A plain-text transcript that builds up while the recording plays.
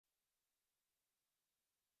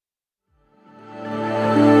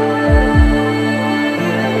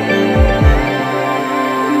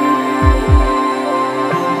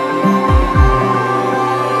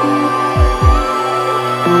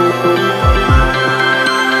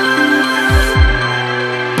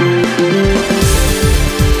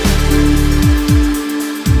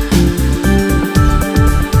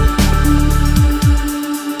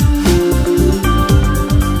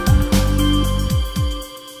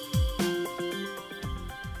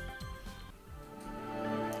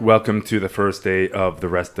Welcome to the first day of the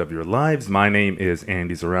rest of your lives. My name is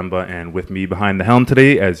Andy Zaremba, and with me behind the helm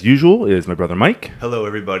today, as usual, is my brother Mike. Hello,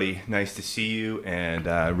 everybody. Nice to see you, and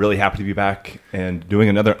really happy to be back and doing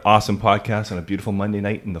another awesome podcast on a beautiful Monday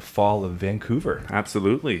night in the fall of Vancouver.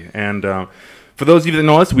 Absolutely. And for those of you that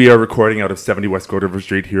know us, we are recording out of 70 West Gordon River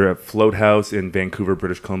Street here at Float House in Vancouver,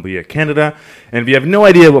 British Columbia, Canada. And if you have no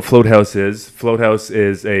idea what Float House is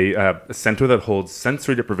a center that holds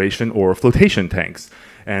sensory deprivation or flotation tanks.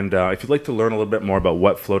 And if you'd like to learn a little bit more about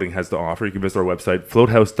what floating has to offer, you can visit our website,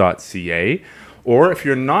 floathouse.ca. Or if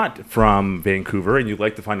you're not from Vancouver and you'd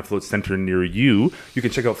like to find a float center near you, you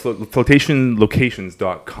can check out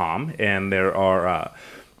flotationlocations.com. And there are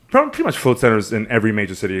pretty much float centers in every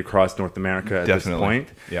major city across North America at this point.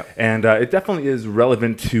 Yeah. And it definitely is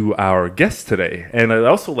relevant to our guest today. And I'd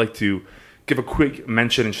also like to give a quick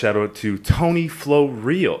mention and shout out to Tony Flow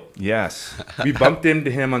Wheal. Yes. We bumped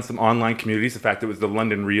into him on some online communities. In fact, it was the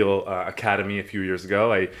London Wheal Academy a few years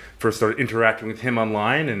ago. I first started interacting with him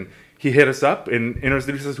online, and he hit us up and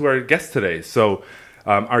introduced us to our guest today. So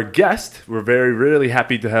our guest, we're really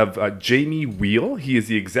happy to have Jamie Wheal. He is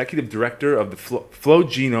the executive director of the Flow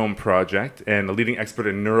Genome Project and a leading expert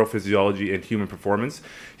in neurophysiology and human performance.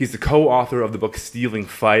 He's the co-author of the book Stealing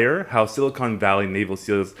Fire, How Silicon Valley Navy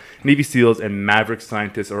SEALs and maverick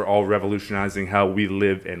scientists are all revolutionizing how we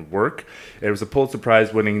live and work. It was a Pulitzer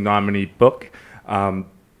Prize-winning nominee book.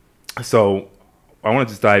 So I want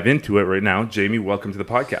to just dive into it right now. Jamie, welcome to the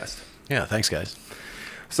podcast. Yeah, thanks, guys.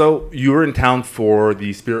 So you were in town for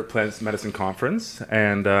the Spirit Plants Medicine Conference,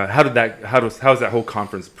 and how was that whole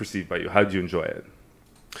conference perceived by you? How did you enjoy it?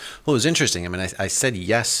 Well, it was interesting. I mean, I said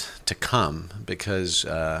yes to come because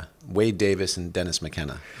Wade Davis and Dennis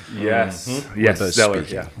McKenna. Yes, both stellar.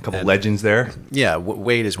 speaking. Yeah, A couple legends there. Yeah,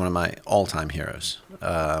 Wade is one of my all-time heroes.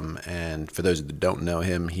 And for those that don't know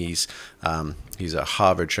him, he's a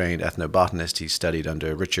Harvard-trained ethnobotanist. He studied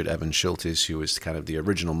under Richard Evans Schultes, who was kind of the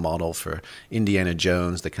original model for Indiana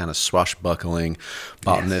Jones, the kind of swashbuckling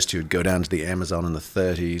botanist who would go down to the Amazon in the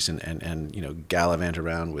 30s and you know, gallivant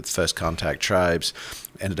around with first contact tribes.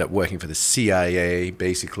 Ended up working for the CIA,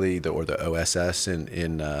 basically, or the OSS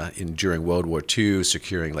in during World War II,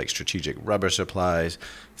 securing like strategic rubber supplies,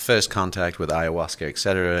 first contact with ayahuasca,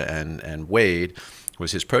 etc. And Wade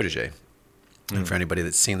was his protege. And for anybody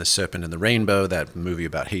that's seen The Serpent and the Rainbow, that movie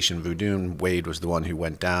about Haitian voodoo, Wade was the one who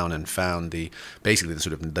went down and found basically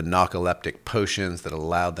the narcoleptic potions that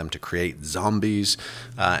allowed them to create zombies.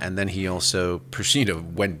 And then he also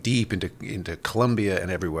went deep into Colombia and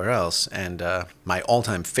everywhere else. And my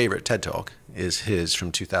all-time favorite TED Talk is his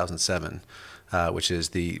from 2007, which is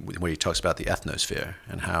where he talks about the ethnosphere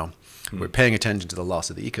and how we're paying attention to the loss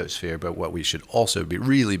of the ecosphere, but what we should also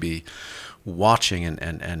really be watching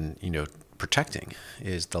and you know, protecting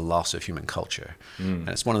is the loss of human culture. And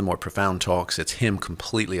it's one of the more profound talks. It's him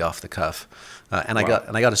completely off the cuff. And I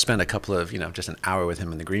got to spend a couple of, you know, just an hour with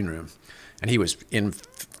him in the green room. And he was in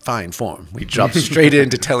fine form. We dropped straight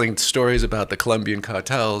into telling stories about the Colombian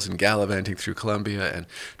cartels and gallivanting through Colombia and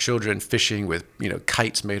children fishing with, you know,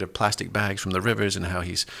 kites made of plastic bags from the rivers and how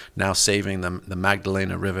he's now saving the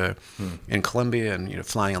Magdalena River in Colombia and, you know,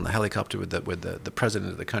 flying on the helicopter with the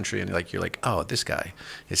president of the country. And you're like, oh, this guy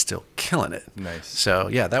is still killing it. Nice. So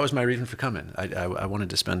yeah, that was my reason for coming. I wanted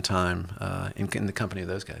to spend time in the company of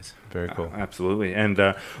those guys. Very cool. Absolutely. And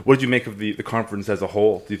what did you make of the conference as a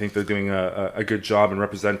whole? Do you think they're doing a good job in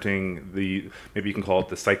representing maybe you can call it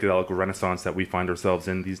the psychedelic renaissance that we find ourselves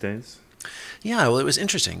in these days? Yeah, well, it was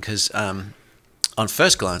interesting because on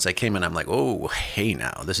first glance, I came in, I'm like, oh, hey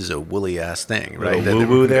now, this is a woolly-ass thing, right? Little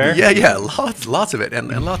woo-woo there? Yeah, lots of it, and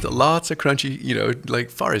lots of crunchy, you know, like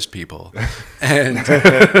forest people. And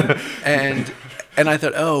and I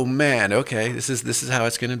thought, oh, man, okay, this is how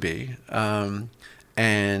it's going to be.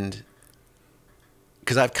 And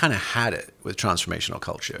because I've kind of had it with transformational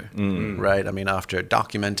culture, right? I mean, after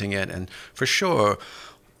documenting it and for sure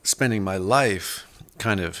spending my life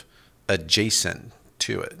kind of adjacent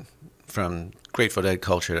to it, from Grateful Dead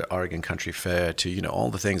culture to Oregon Country Fair to, you know, all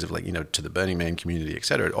the things of like, you know, to the Burning Man community, et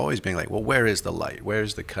cetera, always being like, well, where is the light? Where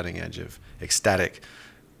is the cutting edge of ecstatic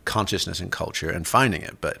consciousness and culture and finding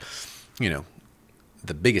it? But, you know,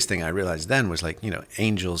 the biggest thing I realized then was like, you know,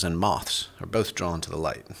 angels and moths are both drawn to the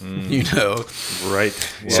light, you know? Right.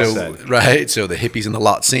 So the hippies in the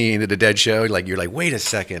lot scene at a Dead show, like, you're like, wait a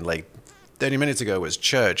second, like 30 minutes ago was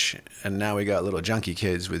church, and now we got little junkie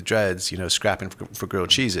kids with dreads, you know, scrapping for grilled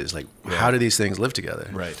cheeses. Like, how do these things live together?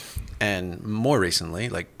 Right. And more recently,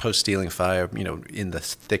 like post-Stealing Fire, you know, in the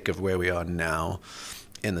thick of where we are now,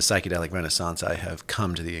 in the psychedelic renaissance, I have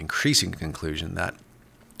come to the increasing conclusion that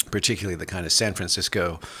particularly the kind of San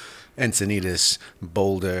Francisco Encinitas,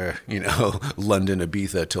 Boulder, London,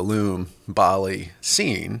 Ibiza, Tulum, Bali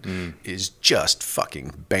scene is just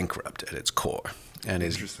fucking bankrupt at its core, and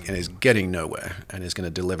is getting nowhere, and is going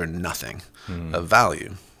to deliver nothing of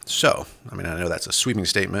value. So, I mean, I know that's a sweeping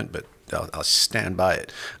statement, but I'll stand by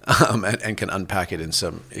it, and can unpack it in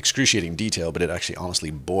some excruciating detail, but it actually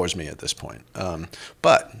honestly bores me at this point.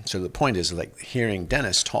 So the point is, like, hearing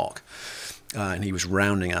Dennis talk, and he was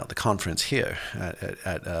rounding out the conference here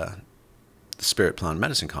at the Spirit Plant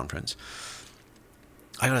Medicine Conference,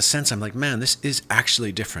 I got a sense, I'm like, man, this is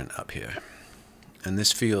actually different up here. And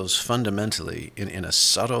this feels fundamentally, in a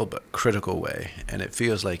subtle but critical way, and it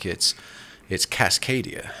feels like it's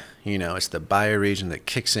Cascadia. It's the bioregion that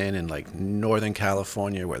kicks in like Northern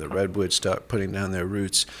California, where the redwoods start putting down their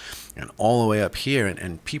roots, and all the way up here.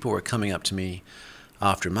 And people were coming up to me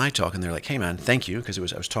after my talk, and they're like, "Hey, man, thank you," because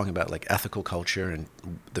I was talking about like ethical culture and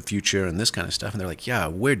the future and this kind of stuff. And they're like, "Yeah,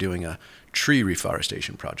 we're doing a tree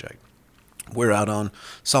reforestation project. We're out on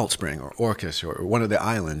Salt Spring or Orcas or one of the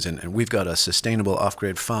islands, and we've got a sustainable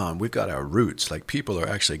off-grid farm. We've got our roots. Like, people are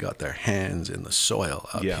actually got their hands in the soil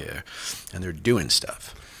up here, and they're doing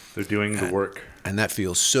stuff. They're doing the work. And that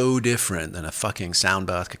feels so different than a fucking sound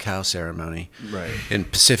bath cacao ceremony in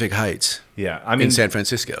Pacific Heights. Yeah, I mean, in San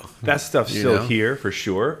Francisco. That stuff's still here for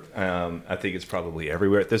sure. I think it's probably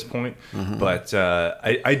everywhere at this point. But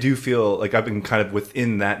I do feel like I've been kind of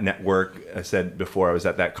within that network. I said before, I was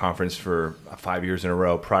at that conference for 5 years in a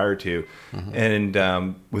row prior to.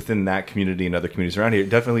 And within that community and other communities around here, it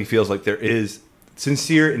definitely feels like there is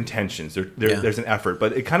sincere intentions. There's an effort.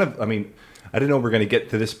 But it kind of, I mean, I didn't know we were going to get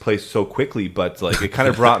to this place so quickly, but like it kind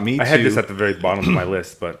of brought me to... I had this at the very bottom of my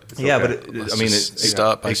list, but it's okay. But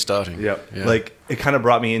start by starting. Yeah. Like, it kind of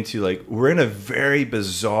brought me into, like, we're in a very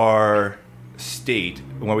bizarre state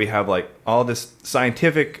where we have like all this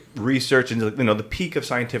scientific research and the peak of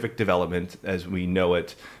scientific development as we know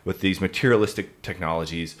it with these materialistic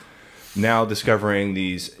technologies, now discovering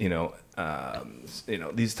these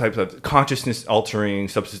these types of consciousness altering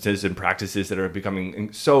substances and practices that are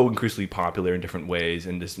becoming so increasingly popular in different ways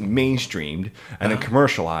and just mainstreamed and then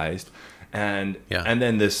commercialized. And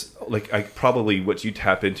then this, like, probably what you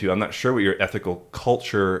tap into, I'm not sure what your ethical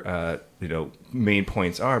culture main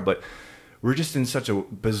points are, but we're just in such a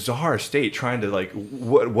bizarre state trying to, like,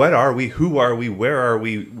 what are we, who are we, where are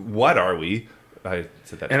we, what are we? I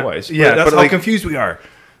said that twice. Yeah, but that's how confused we are.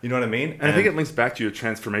 You know what I mean? And I think it links back to your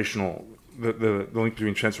transformational, the link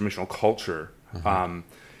between transformational culture. And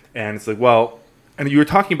it's like, well, and you were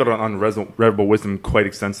talking about it on Rebel Wisdom quite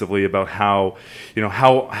extensively about how,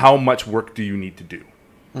 how much work do you need to do?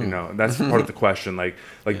 That's part of the question, like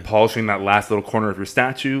polishing that last little corner of your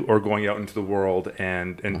statue, or going out into the world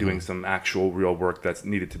and doing some actual real work that's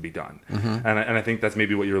needed to be done. And I think that's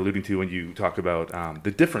maybe what you're alluding to when you talk about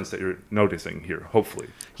the difference that you're noticing here, hopefully.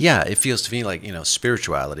 Yeah, it feels to me like,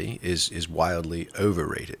 spirituality is wildly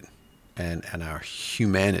overrated, and our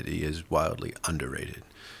humanity is wildly underrated.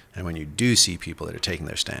 And when you do see people that are taking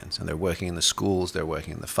their stands, and they're working in the schools, they're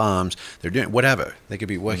working in the farms, they're doing whatever. They could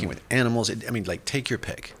be working with animals. I mean, like, take your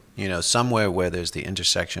pick. Somewhere where there's the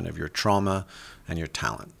intersection of your trauma and your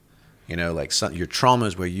talent. Your trauma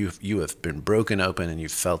is where you have been broken open and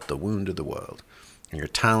you've felt the wound of the world. And your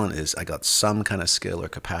talent is, I got some kind of skill or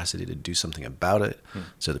capacity to do something about it,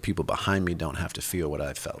 so the people behind me don't have to feel what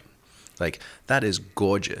I've felt. Like, that is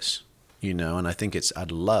gorgeous, and I think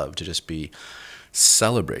I'd love to just be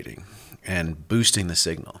celebrating and boosting the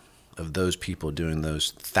signal of those people doing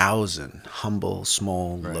those 1,000 humble,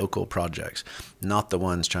 small, local projects, not the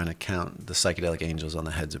ones trying to count the psychedelic angels on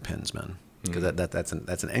the heads of pins, man. Because that's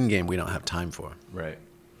an end game we don't have time for. Right.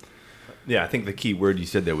 Yeah, I think the key word you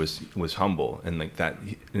said there was humble, and like that,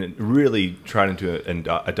 and really trying to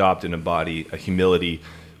adopt and embody a humility,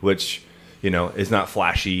 which is not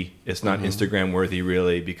flashy. It's not Instagram worthy,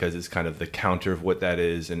 really, because it's kind of the counter of what that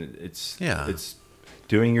is, and it's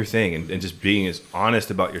doing your thing and just being as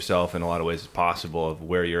honest about yourself in a lot of ways as possible of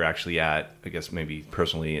where you're actually at, I guess maybe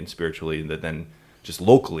personally and spiritually, and then just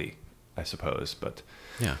locally, I suppose. But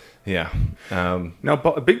now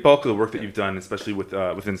a big bulk of the work that you've done, especially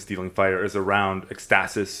within Stealing Fire, is around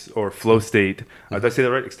ecstasis or flow state. Did I say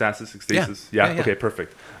that right? Ecstasis? Yeah. Okay,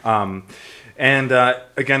 perfect. And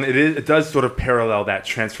again, it does sort of parallel that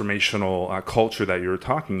transformational culture that you were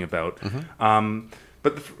talking about.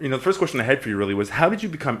 But the first question I had for you really was, how did you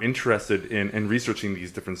become interested in researching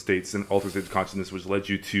these different states and altered states of consciousness, which led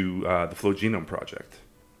you to the Flow Genome Project?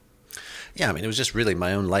 Yeah, I mean, it was just really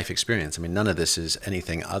my own life experience. I mean, none of this is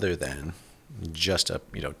anything other than just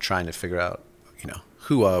trying to figure out,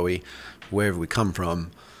 who are we, where have we come from,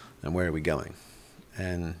 and where are we going?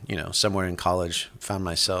 And, somewhere in college, found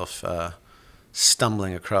myself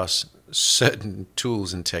stumbling across certain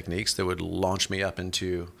tools and techniques that would launch me up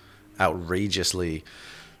into outrageously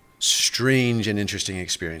strange and interesting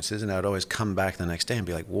experiences. And I would always come back the next day and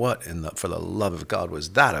be like, what for the love of God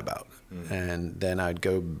was that about? And then I'd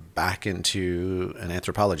go back into an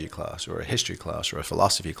anthropology class or a history class or a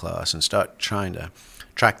philosophy class and start trying to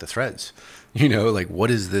track the threads. Like,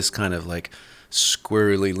 what is this kind of like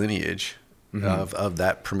squirrely lineage of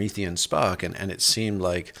that Promethean spark? And it seemed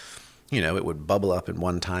like, it would bubble up in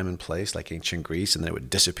one time and place like ancient Greece, and then it would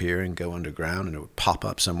disappear and go underground, and it would pop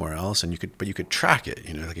up somewhere else. And you could track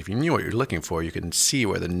it. Like if you knew what you're looking for, you can see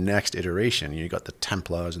where the next iteration. You got the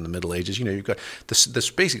Templars in the Middle Ages. You've got this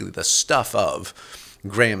basically the stuff of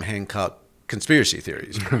Graham Hancock conspiracy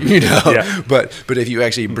theories. Yeah. But if you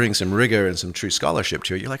actually bring some rigor and some true scholarship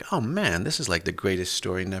to it, you're like, oh man, this is like the greatest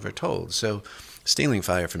story never told. So Stealing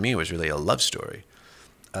Fire for me was really a love story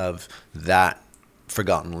of that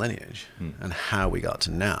forgotten lineage and how we got to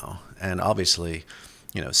now. And obviously,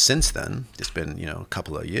 since then, it's been, a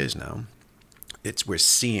couple of years now, we're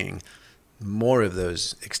seeing more of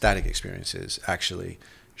those ecstatic experiences actually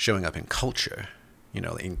showing up in culture,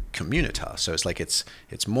 in communitas. So it's like it's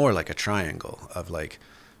more like a triangle of like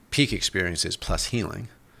peak experiences plus healing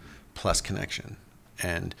plus connection.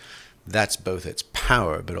 And that's both its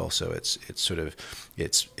power, but also its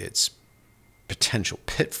potential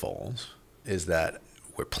pitfalls is that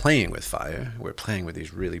we're playing with fire. We're playing with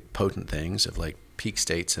these really potent things of like peak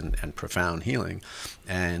states and profound healing.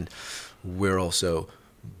 And we're also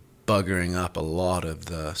buggering up a lot of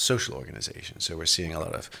the social organization. So we're seeing a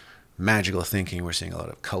lot of magical thinking. We're seeing a lot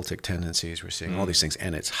of cultic tendencies. We're seeing all these things.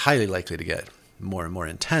 And it's highly likely to get more and more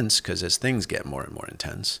intense, because as things get more and more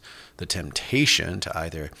intense, the temptation to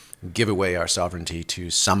either give away our sovereignty to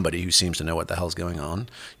somebody who seems to know what the hell's going on,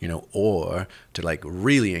 or to like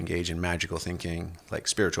really engage in magical thinking, like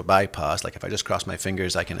spiritual bypass, like if I just cross my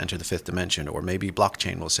fingers, I can enter the fifth dimension, or maybe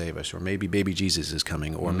blockchain will save us, or maybe baby Jesus is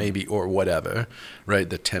coming, or maybe, or whatever, right?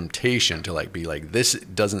 The temptation to like be like, this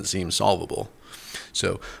doesn't seem solvable,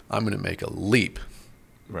 so I'm going to make a leap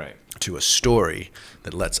to a story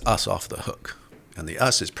that lets us off the hook. And the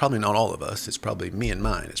us is probably not all of us. It's probably me and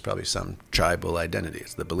mine. It's probably some tribal identity.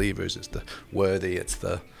 It's the believers. It's the worthy. It's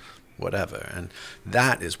the whatever. And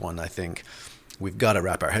that is one I think we've got to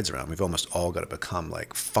wrap our heads around. We've almost all got to become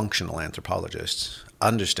like functional anthropologists,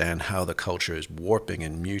 understand how the culture is warping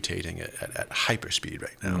and mutating at hyperspeed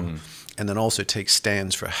right now. And then also take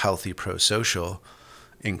stands for healthy, pro-social,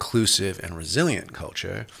 inclusive, and resilient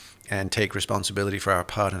culture, and take responsibility for our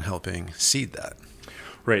part in helping seed that.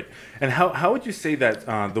 Right. And how would you say that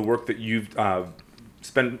the work that you've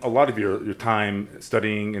spent a lot of your time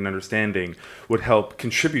studying and understanding would help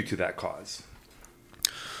contribute to that cause?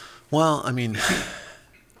 Well, I mean,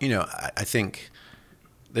 I think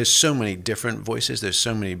there's so many different voices. There's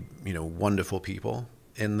so many, wonderful people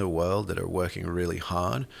in the world that are working really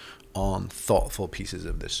hard on thoughtful pieces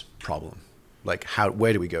of this problem. Like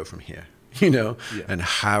where do we go from here? And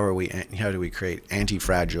how do we create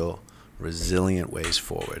anti-fragile, resilient ways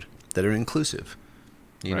forward that are inclusive,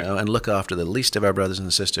 and look after the least of our brothers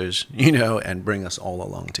and sisters, and bring us all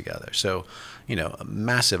along together. So, a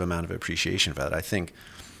massive amount of appreciation for that. I think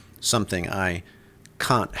something I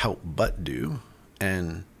can't help but do,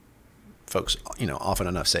 and folks, often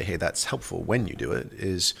enough say, hey, that's helpful when you do it,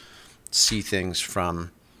 is see things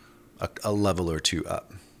from a level or two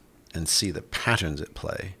up and see the patterns at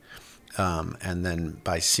play. And then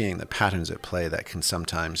by seeing the patterns at play, that can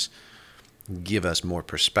sometimes give us more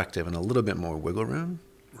perspective and a little bit more wiggle room,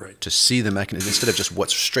 to see the mechanism instead of just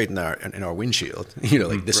what's straight in our windshield.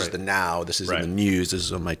 Like this is the now, this is in the news, this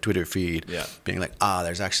is on my Twitter feed. Being like,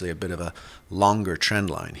 there's actually a bit of a longer trend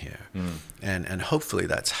line here, and hopefully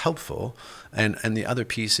that's helpful. And the other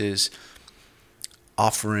piece is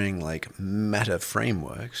offering like meta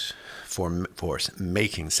frameworks for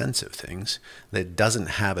making sense of things that doesn't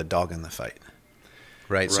have a dog in the fight.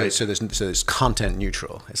 Right. So there's content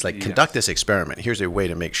neutral. It's like, conduct this experiment. Here's a way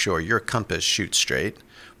to make sure your compass shoots straight,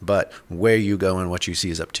 but where you go and what you see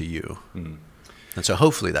is up to you. And so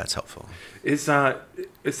hopefully that's helpful. It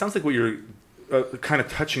sounds like what you're kind of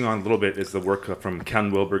touching on a little bit is the work from Ken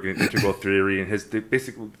Wilber in integral theory and his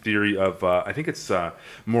basic theory of, I think it's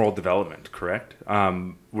moral development, correct?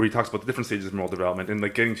 Where he talks about the different stages of moral development and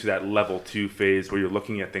like getting to that level 2 phase where you're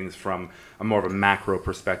looking at things from a more of a macro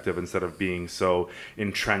perspective instead of being so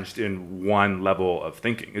entrenched in one level of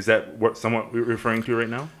thinking. Is that what somewhat we're referring to right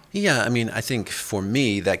now? Yeah, I mean, I think for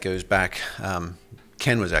me that goes back,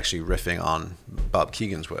 Ken was actually riffing on Bob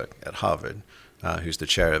Kegan's work at Harvard, who's the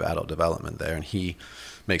chair of adult development there, and he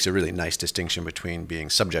makes a really nice distinction between being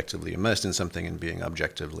subjectively immersed in something and being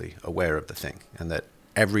objectively aware of the thing, and that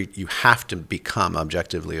you have to become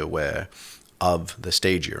objectively aware of the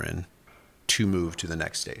stage you're in to move to the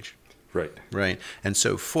next stage. Right. Right. And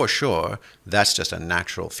so for sure, that's just a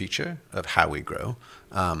natural feature of how we grow.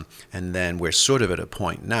 And then we're sort of at a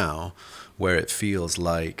point now where it feels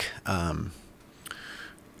like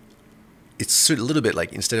it's sort of a little bit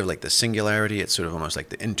like, instead of like the singularity, it's sort of almost like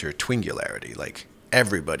the intertwingularity. Like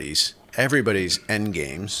everybody's end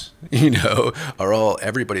games,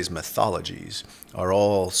 everybody's mythologies are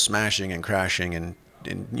all smashing and crashing and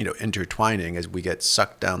intertwining as we get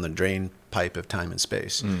sucked down the drain pipe of time and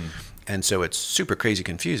space. And so it's super crazy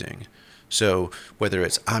confusing. So whether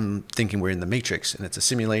it's I'm thinking we're in the Matrix and it's a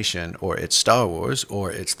simulation, or it's Star Wars,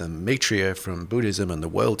 or it's the Maitreya from Buddhism and the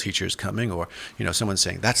world teacher's coming, or someone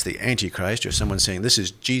saying that's the Antichrist, or someone saying this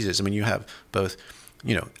is Jesus. I mean, you have both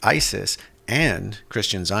ISIS and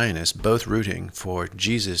Christian Zionists both rooting for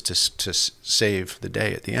Jesus to save the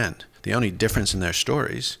day at the end. The only difference in their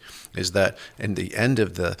stories is that in the end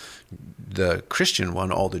of the Christian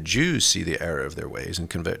one, all the Jews see the error of their ways and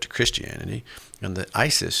convert to Christianity. In the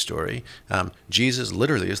ISIS story, Jesus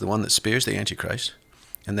literally is the one that spears the Antichrist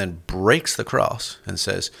and then breaks the cross and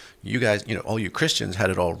says, you guys, all you Christians had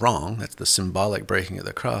it all wrong. That's the symbolic breaking of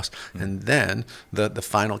the cross. And then the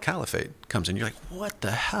final caliphate comes in. You're like, what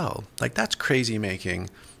the hell? Like, that's crazy making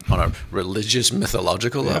on a religious,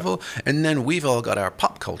 mythological level. And then we've all got our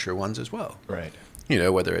pop culture ones as well. Right.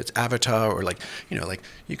 Whether it's Avatar or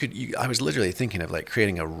I was literally thinking of like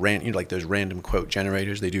creating a like those random quote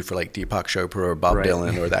generators they do for like Deepak Chopra or Bob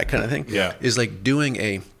Dylan or that kind of thing. Yeah. Is like doing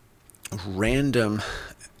a random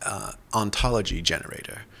ontology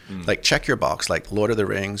generator. Like check your box, like Lord of the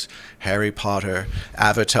Rings, Harry Potter,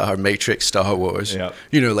 Avatar, Matrix, Star Wars. Yeah.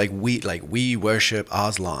 We worship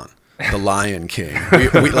Aslan, the Lion King.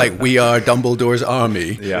 We are Dumbledore's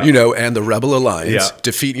army, and the Rebel Alliance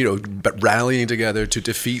defeat, rallying together to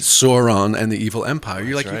defeat Sauron and the evil empire.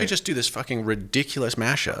 You're like, you could just do this fucking ridiculous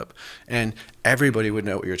mashup and everybody would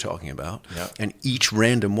know what you're talking about. Yeah. And each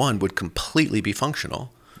random one would completely be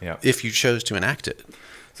functional if you chose to enact it.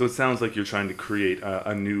 So it sounds like you're trying to create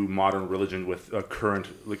a new modern religion with a current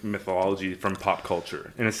mythology from pop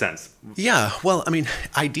culture, in a sense. Yeah, well, I mean,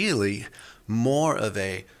 ideally, more of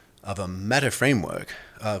a meta framework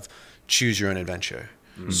of choose your own adventure.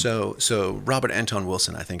 So Robert Anton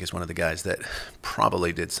Wilson, I think, is one of the guys that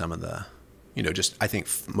probably did some of the, I think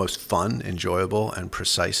most fun, enjoyable, and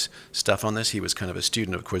precise stuff on this. He was kind of a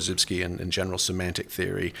student of Korzybski and general semantic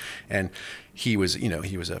theory, and he was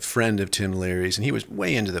a friend of Tim Leary's, and he was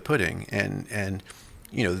way into the pudding. And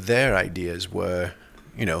their ideas were,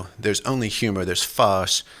 there's only humor, there's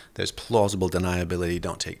farce, there's plausible deniability.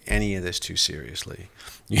 Don't take any of this too seriously,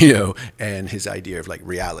 And his idea of like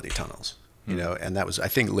reality tunnels, and that was, I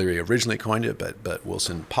think Leary originally coined it, but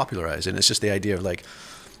Wilson popularized it. And it's just the idea of like,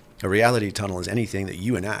 a reality tunnel is anything that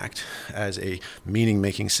you enact as a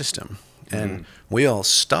meaning-making system. And we all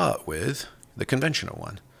start with the conventional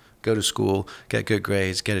one. Go to school, get good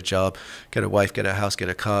grades, get a job, get a wife, get a house, get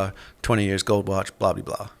a car, 20 years, gold watch, blah, blah,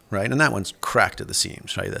 blah, right? And that one's cracked at the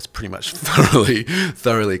seams, right? That's pretty much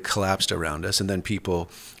thoroughly collapsed around us. And then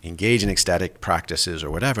people engage in ecstatic practices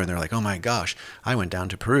or whatever, and they're like, oh my gosh, I went down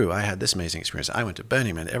to Peru. I had this amazing experience. I went to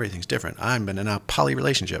Burning Man. Everything's different. I'm in a poly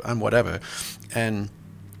relationship. I'm whatever. And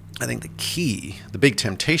I think the big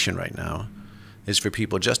temptation right now is for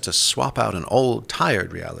people just to swap out an old,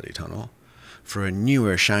 tired reality tunnel for a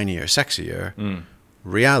newer, shinier, sexier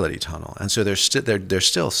reality tunnel. And so they're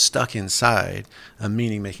still stuck inside a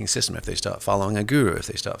meaning-making system if they start following a guru, if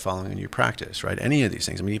they start following a new practice, right? Any of these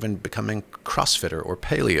things. I mean, even becoming CrossFitter or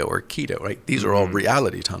paleo or keto, right? These are all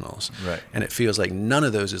reality tunnels. Right. And it feels like none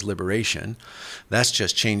of those is liberation. That's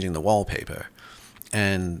just changing the wallpaper.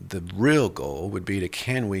 And the real goal would be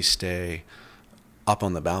can we stay up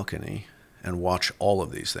on the balcony and watch all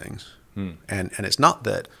of these things? And it's not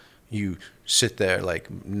that you sit there like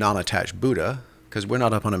non-attached Buddha, because we're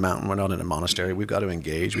not up on a mountain, we're not in a monastery. We've got to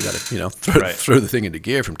engage. We've got to, throw the thing into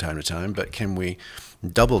gear from time to time. But can we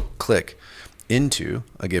double click into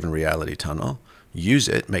a given reality tunnel, use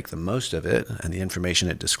it, make the most of it, and the information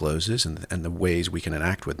it discloses, and the ways we can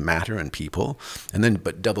enact with matter and people, and then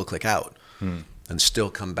but double click out. And still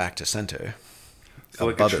come back to center. So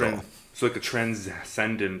like a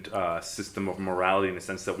transcendent system of morality in a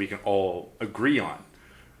sense that we can all agree on,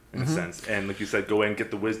 in a sense. And like you said, go and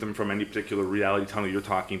get the wisdom from any particular reality tunnel you're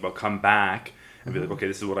talking about, come back and be like, okay,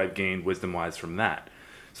 this is what I've gained wisdom-wise from that.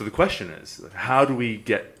 So the question is, how do we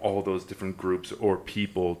get all those different groups or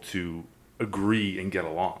people to agree and get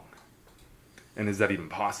along? And is that even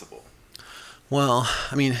possible? Well,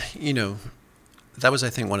 I mean, that was, I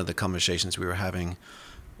think, one of the conversations we were having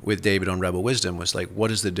with David on Rebel Wisdom was like, what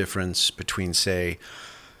is the difference between, say,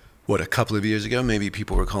 what a couple of years ago, maybe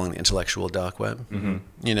people were calling the intellectual dark web,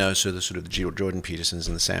 so the sort of the Jordan Petersons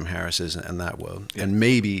and the Sam Harrises and that world, and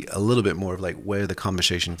maybe a little bit more of like where the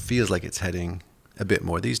conversation feels like it's heading a bit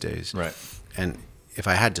more these days. Right. And if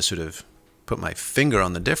I had to sort of put my finger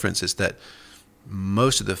on the difference, is that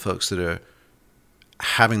most of the folks that are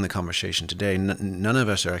having the conversation today, none of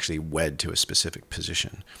us are actually wed to a specific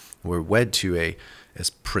position. We're wed to a as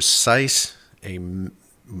precise a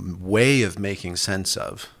way of making sense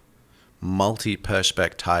of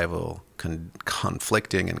multi-perspectival,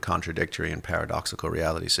 conflicting and contradictory and paradoxical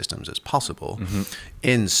reality systems as possible,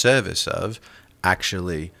 in service of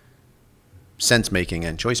actually sense-making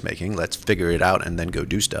and choice-making. Let's figure it out and then go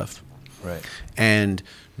do stuff. Right. And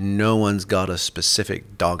no one's got a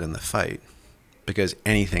specific dog in the fight, because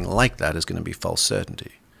anything like that is going to be false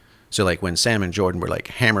certainty. So like when Sam and Jordan were like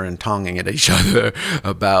hammer and tonging at each other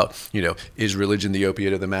about, is religion the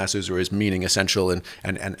opiate of the masses, or is meaning essential and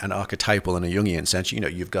archetypal in a Jungian sense,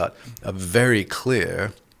 you've got a very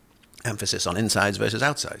clear emphasis on insides versus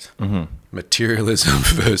outsides, materialism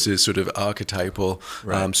versus sort of archetypal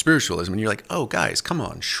spiritualism. And you're like, oh, guys, come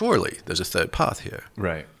on, surely there's a third path here.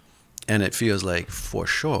 Right. And it feels like, for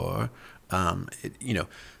sure,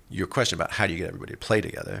 your question about how do you get everybody to play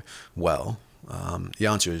together, well, the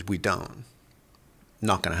answer is we don't.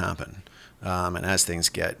 Not going to happen. And as things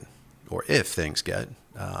get, or if things get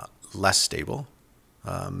less stable,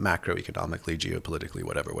 macroeconomically, geopolitically,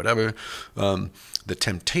 whatever, the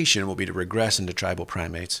temptation will be to regress into tribal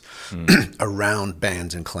primates around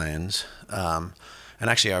bands and clans. And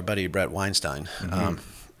actually, our buddy Brett Weinstein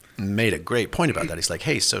made a great point about that. He's like,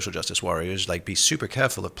 hey, social justice warriors, like, be super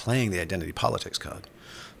careful of playing the identity politics card.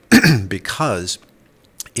 Because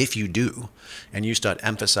if you do, and you start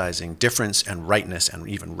emphasizing difference and rightness and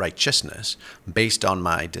even righteousness based on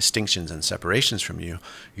my distinctions and separations from you,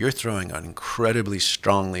 you're throwing an incredibly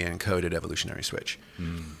strongly encoded evolutionary switch,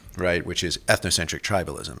 right? Which is ethnocentric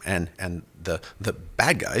tribalism. And the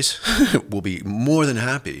bad guys will be more than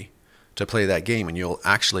happy to play that game, and you'll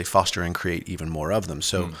actually foster and create even more of them.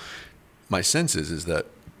 So my sense is that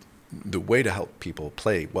the way to help people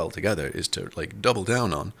play well together is to like double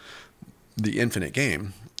down on the infinite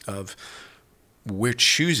game of we're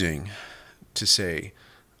choosing to say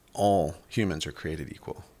all humans are created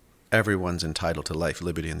equal. Everyone's entitled to life,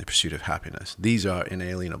 liberty, and the pursuit of happiness. These are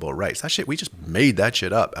inalienable rights. That shit, we just made that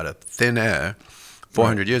shit up out of thin air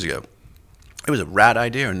 400 years ago. It was a rad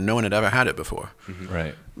idea, and no one had ever had it before.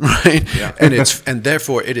 Right. Right. Yeah. And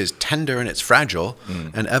therefore it is tender and it's fragile,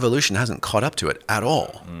 and evolution hasn't caught up to it at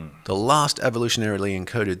all. The last evolutionarily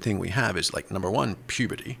encoded thing we have is like, number one,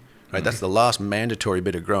 puberty. Right. That's the last mandatory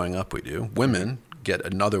bit of growing up we do. Women get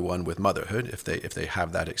another one with motherhood if they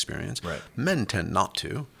have that experience. Right. Men tend not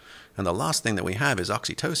to. And the last thing that we have is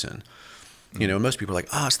oxytocin. Most people are like,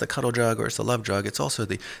 it's the cuddle drug or it's the love drug. It's also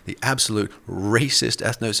the absolute racist,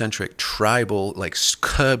 ethnocentric, tribal, like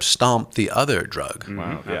curb stomp the other drug.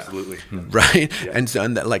 Wow, absolutely. Right? Yeah. And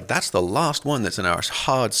that's the last one that's in our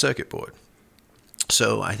hard circuit board.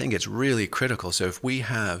 So I think it's really critical. So if we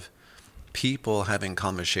have people having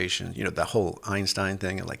conversations, the whole Einstein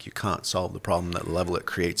thing, like you can't solve the problem at the level it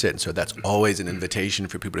creates it. And so that's always an invitation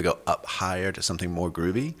for people to go up higher to something more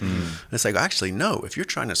groovy. And it's like, actually, no, if you're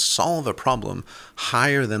trying to solve a problem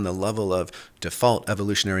higher than the level of default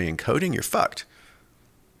evolutionary encoding, you're fucked.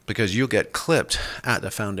 Because you'll get clipped at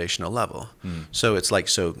the foundational level. So it's like,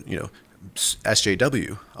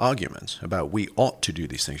 SJW arguments about we ought to do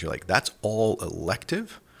these things. You're like, that's all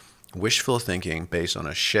elective, wishful thinking based on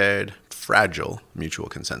a shared, fragile mutual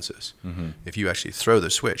consensus. If you actually throw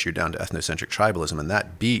the switch, you're down to ethnocentric tribalism, and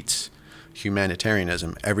that beats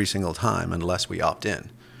humanitarianism every single time unless we opt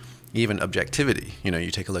in. Even objectivity,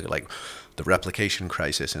 you take a look at like the replication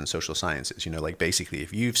crisis in social sciences, like basically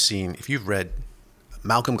if you've read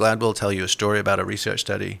Malcolm Gladwell tell you a story about a research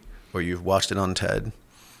study, or you've watched it on TED,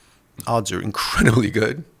 odds are incredibly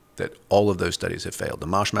good that all of those studies have failed. The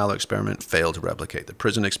marshmallow experiment failed to replicate. The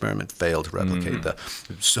prison experiment failed to replicate. The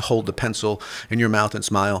hold the pencil in your mouth and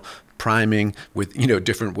smile, priming with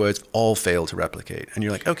different words, all failed to replicate. And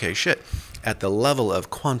you're like, okay, shit. At the level of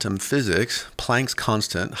quantum physics, Planck's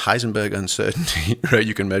constant, Heisenberg uncertainty, right?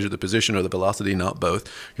 You can measure the position or the velocity, not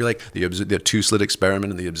both. You're like the two-slit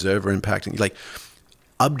experiment and the observer impacting. Like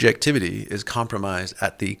objectivity is compromised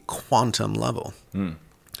at the quantum level.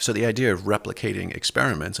 So the idea of replicating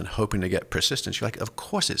experiments and hoping to get persistence, you're like, of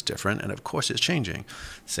course it's different and of course it's changing.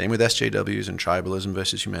 Same with SJWs and tribalism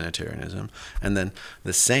versus humanitarianism. And then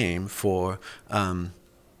the same for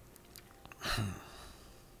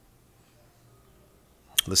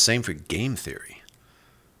the same for game theory.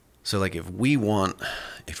 So like if we want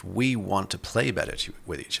to play better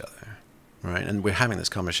with each other, right? And we're having this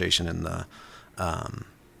conversation in the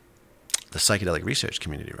psychedelic research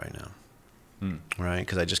community right now. Right?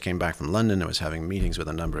 Because I just came back from London. I was having meetings with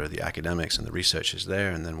a number of the academics and the researchers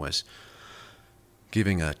there, and then was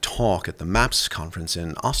giving a talk at the MAPS conference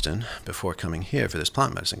in Austin before coming here for this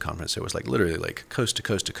plant medicine conference. It was like literally like coast to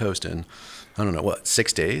coast to coast in, I don't know what,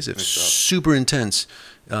 6 days. It's super intense,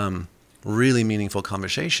 really meaningful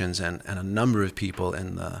conversations, and a number of people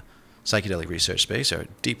in the psychedelic research space are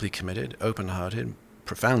deeply committed, open-hearted,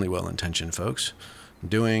 profoundly well-intentioned folks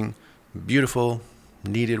doing beautiful,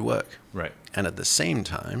 needed work. Right. And at the same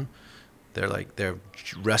time, they're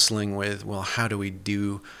wrestling with, well, how do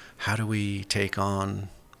we take on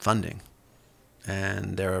funding?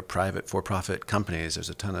 And there are private for-profit companies. There's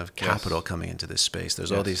a ton of capital coming into this space.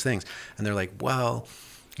 There's all these things. And they're like, well,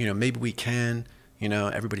 maybe we can,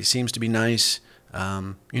 everybody seems to be nice.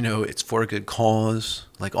 It's for a good cause.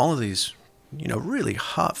 Like all of these, really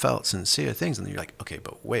heartfelt, sincere things. And you're like, okay,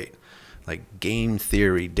 but wait, like game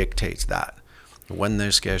theory dictates that. When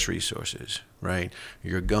there's scarce resources, right,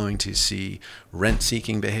 you're going to see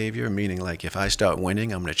rent-seeking behavior, meaning like if I start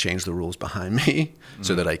winning, I'm going to change the rules behind me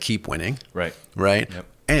so that I keep winning. Right. Yep.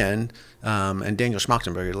 And Daniel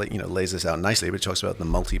Schmachtenberger, lays this out nicely, but talks about the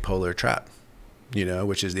multipolar trap,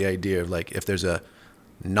 which is the idea of like if there's a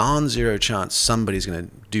non-zero chance somebody's going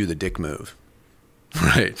to do the dick move,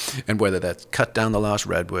 right, and whether that's cut down the last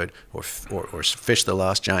redwood or fish the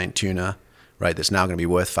last giant tuna. Right, that's now going to be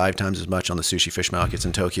worth 5 times as much on the sushi fish markets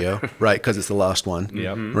in Tokyo, right? Because it's the last one,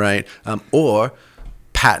 right? Or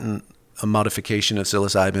patent a modification of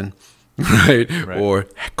psilocybin, right? Or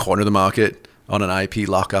corner the market on an IP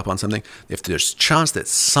lockup on something. If there's a chance that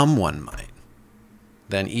someone might,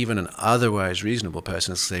 then even an otherwise reasonable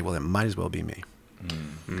person will say, well, it might as well be me.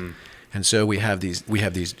 And so we have these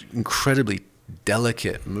incredibly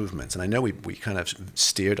delicate movements, and I know we kind of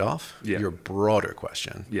steered off your broader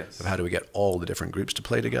question of how do we get all the different groups to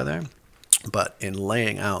play together, but in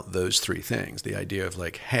laying out those 3 things, the idea of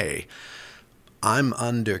like, hey, I'm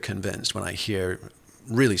under-convinced when I hear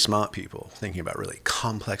really smart people thinking about really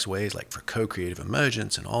complex ways, like for co-creative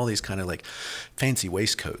emergence and all these kind of like fancy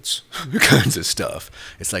waistcoats kinds of stuff.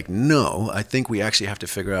 It's like, no, I think we actually have to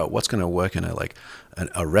figure out what's going to work in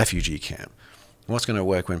a refugee camp. What's going to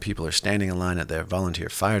work when people are standing in line at their volunteer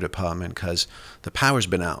fire department because the power's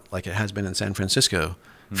been out, like it has been in San Francisco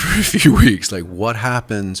for a few weeks. Like what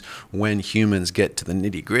happens when humans get to the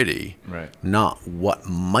nitty gritty, not what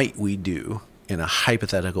might we do in a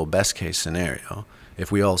hypothetical best case scenario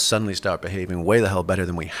if we all suddenly start behaving way the hell better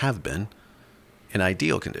than we have been in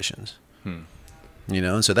ideal conditions.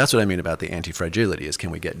 And so that's what I mean about the anti-fragility is, can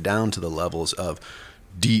we get down to the levels of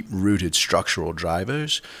deep-rooted structural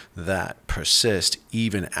drivers that persist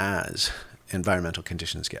even as environmental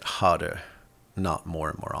conditions get harder, not more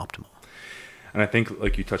and more optimal. And I think,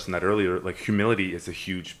 like you touched on that earlier, like humility is a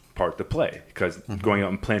huge part to play, because going out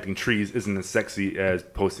and planting trees isn't as sexy as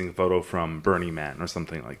posting a photo from Burning Man or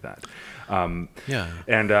something like that. And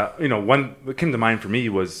one that came to mind for me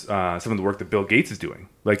was some of the work that Bill Gates is doing.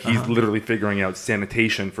 Like he's literally figuring out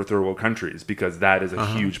sanitation for third world countries, because that is a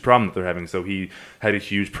huge problem that they're having. So he had a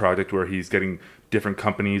huge project where he's getting different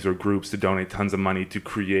companies or groups to donate tons of money to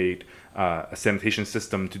create a sanitation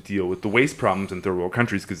system to deal with the waste problems in third world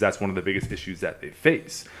countries, because that's one of the biggest issues that they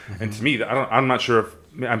face. And to me, I'm not sure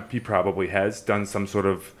if he probably has done some sort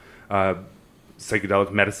of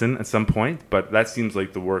psychedelic medicine at some point, but that seems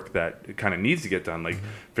like the work that kind of needs to get done, like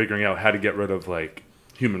figuring out how to get rid of like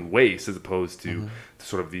human waste as opposed to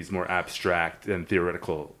sort of these more abstract and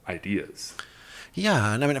theoretical ideas.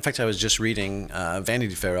 Yeah, and I mean, in fact, I was just reading a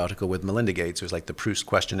Vanity Fair article with Melinda Gates. It was like the Proust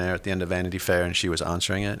questionnaire at the end of Vanity Fair, and she was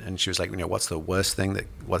answering it, and she was like, what's the worst thing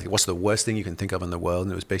you can think of in the world?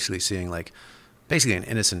 And it was basically seeing basically an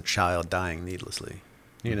innocent child dying needlessly.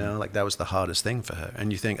 Like that was the hardest thing for her.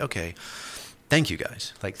 And you think, okay, thank you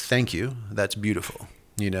guys. Like, thank you. That's beautiful.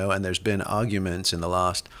 And there's been arguments in the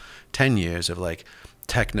last 10 years of like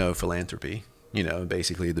techno-philanthropy,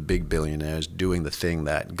 basically the big billionaires doing the thing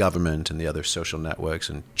that government and the other social networks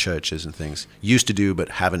and churches and things used to do but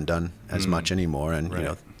haven't done as much anymore.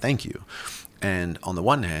 And, thank you. And on the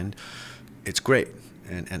one hand, it's great.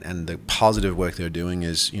 And the positive work they're doing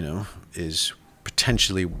is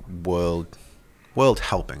potentially world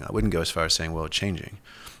helping. I wouldn't go as far as saying world changing.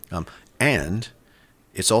 And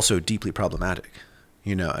it's also deeply problematic,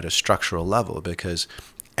 at a structural level, because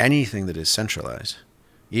anything that is centralized,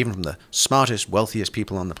 even from the smartest, wealthiest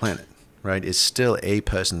people on the planet, right, is still a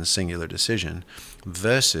person's singular decision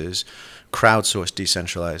versus crowdsourced,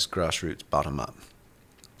 decentralized, grassroots, bottom up.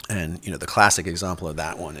 And, the classic example of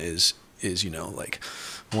that one is, like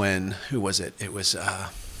when, who was it? It was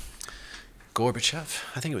Gorbachev.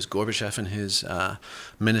 I think it was Gorbachev and his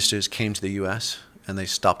ministers came to the U.S. and they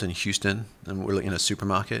stopped in Houston and were in a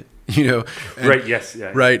supermarket, and, right, yes,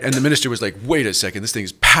 yeah. Right, and the minister was like, wait a second, this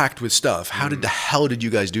thing's packed with stuff. How the hell did you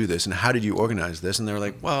guys do this? And how did you organize this? And they were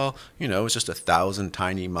like, well, it's just 1,000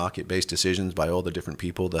 tiny market-based decisions by all the different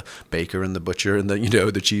people, the baker and the butcher and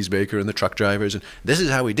the, the cheese baker and the truck drivers. And this is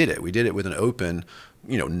how we did it. We did it with an open,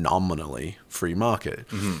 nominally free market.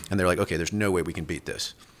 And they're like, okay, there's no way we can beat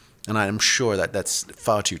this. And I'm sure that that's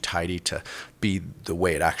far too tidy to be the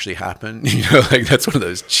way it actually happened. Like that's one of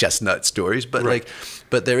those chestnut stories. But right.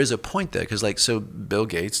 but there is a point there because so Bill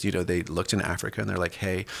Gates, they looked in Africa and they're like,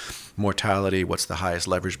 hey, mortality, what's the highest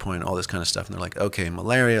leverage point, all this kind of stuff. And they're like, okay,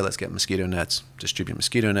 malaria, let's get mosquito nets, distribute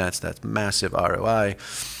mosquito nets. That's massive ROI,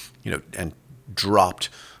 and dropped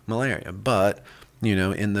malaria. But,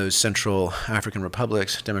 in those Central African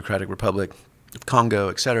republics, Democratic Republic of Congo,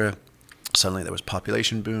 etc., suddenly there was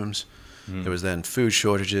population booms. There was then food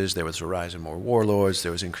shortages. There was a rise in more warlords.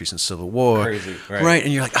 There was increase in civil war. Crazy, right? Right,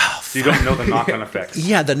 and you're like, oh, so you don't know the knock-on effects.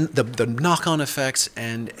 Yeah, the knock-on effects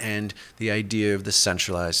and the idea of the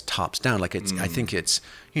centralized tops-down. Like I think it's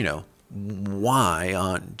why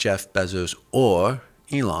aren't Jeff Bezos or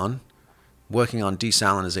Elon working on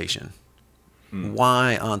desalinization?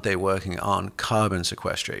 Why aren't they working on carbon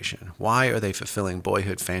sequestration? Why are they fulfilling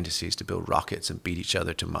boyhood fantasies to build rockets and beat each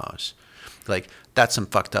other to Mars? Like, that's some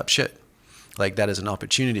fucked up shit. Like, that is an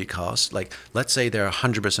opportunity cost. Like, let's say they're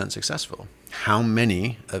 100% successful. How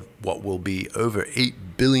many of what will be over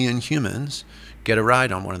 8 billion humans get a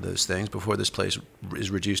ride on one of those things before this place is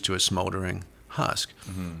reduced to a smoldering husk?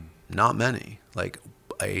 Not many. Like,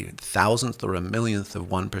 a thousandth or a millionth of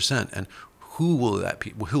 1%. And who will that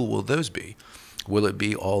be? Who will those be? Will it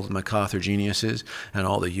be all the MacArthur geniuses and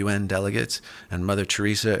all the UN delegates and Mother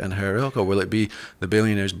Teresa and her ilk? Or will it be the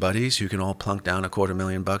billionaires' buddies who can all plunk down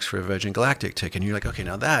 $250,000 for a Virgin Galactic ticket? And you're like, okay,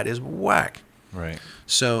 now that is whack. Right.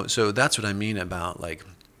 So that's what I mean about, like,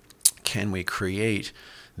 can we create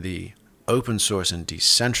the open source and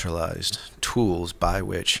decentralized tools by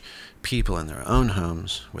which people in their own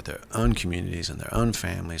homes, with their own communities and their own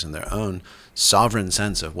families and their own sovereign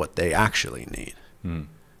sense of what they actually need,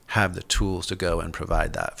 have the tools to go and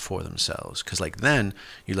provide that for themselves. Because like then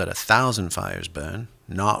you let 1,000 fires burn,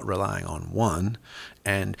 not relying on one,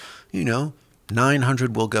 and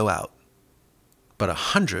 900 will go out. But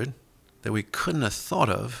 100 that we couldn't have thought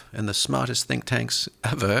of in the smartest think tanks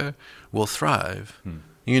ever will thrive.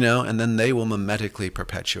 And then they will mimetically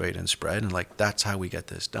perpetuate and spread, and like that's how we get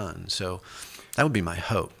this done. So that would be my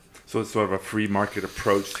hope. So it's sort of a free market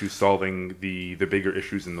approach to solving the bigger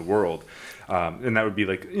issues in the world. And that would be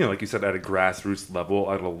like, like you said, at a grassroots level,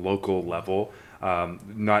 at a local level,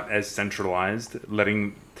 not as centralized,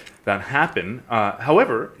 letting that happen.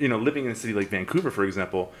 However, living in a city like Vancouver, for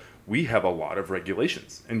example, we have a lot of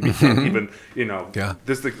regulations, and we can't even,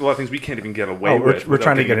 there's a lot of things we can't even get away with. We're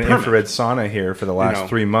trying to get an infrared sauna here for the last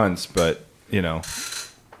 3 months, but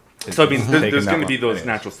So I mean, there's going to be those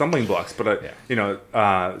natural stumbling blocks, but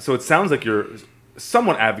so it sounds like you're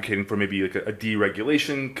somewhat advocating for maybe like a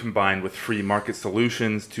deregulation combined with free market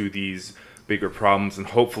solutions to these bigger problems, and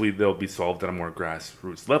hopefully they'll be solved at a more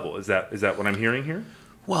grassroots level. Is that what I'm hearing here?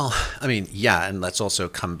 Well, I mean, yeah, and let's also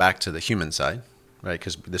come back to the human side, right?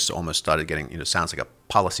 Because this almost started getting, sounds like a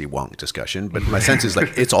policy wonk discussion, but my sense is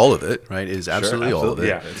like it's all of it, right? It is absolutely all of it.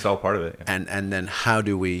 Yeah, it's all part of it. Yeah. And then how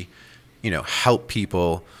do we, help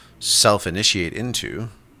people self-initiate into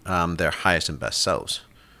their highest and best selves,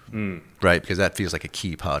 right? Because that feels like a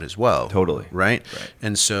key part as well. Totally. Right?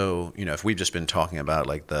 And so, if we've just been talking about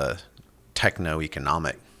like the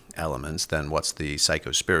techno-economic elements, then what's the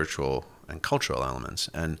psycho-spiritual and cultural elements?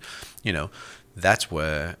 And, that's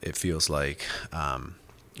where it feels like,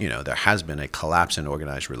 there has been a collapse in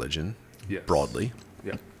organized religion broadly,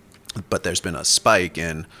 but there's been a spike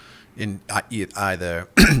in either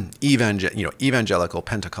evangelical,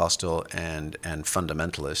 Pentecostal, and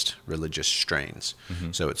fundamentalist religious strains.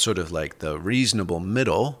 So it's sort of like the reasonable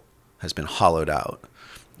middle has been hollowed out.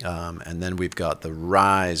 And then we've got the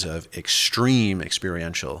rise of extreme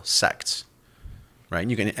experiential sects. right? And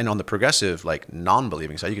you can, and on the progressive, like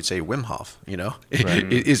non-believing side, you could say Wim Hof, you know,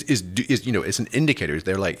 Right. is you know, it's an indicator.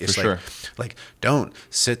 They're like, it's For like, sure. like don't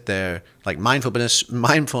sit there like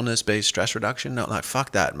mindfulness based stress reduction. No, like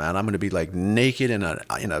fuck that, man. I'm gonna be like naked in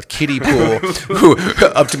a kiddie pool,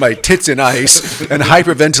 up to my tits in ice, and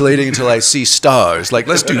hyperventilating until I see stars. Like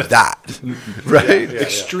let's do that, right?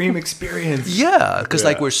 Extreme experience. Yeah, because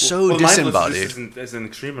like we're so mindfulness disembodied. is an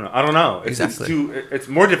extreme enough. I don't know. Exactly. It's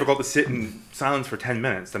more difficult to sit in silence for 10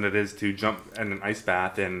 minutes than it is to jump in an ice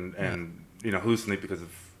bath and you know, hallucinate because of,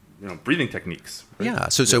 you know, breathing techniques. Right? Yeah,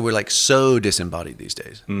 so we're like so disembodied these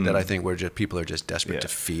days that I think people are just desperate to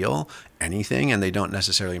feel anything, and they don't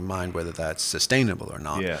necessarily mind whether that's sustainable or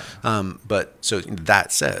not. Yeah. But so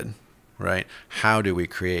that said, right, how do we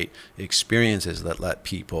create experiences that let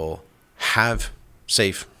people have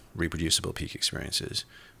safe, reproducible peak experiences,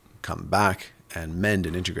 come back and mend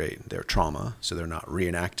and integrate their trauma so they're not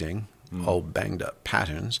reenacting old banged up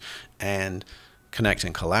patterns, and connect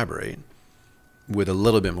and collaborate with a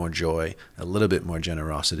little bit more joy, a little bit more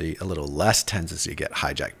generosity, a little less tendency to get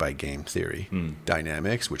hijacked by game theory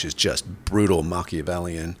dynamics, which is just brutal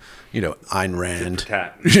Machiavellian, you know, Ayn Rand. Tit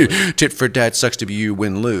for tat. Tit for tat, sucks to be you,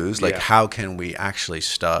 win lose. Like, Yeah. how can we actually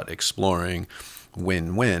start exploring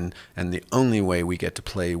win-win? And the only way we get to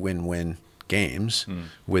play win-win games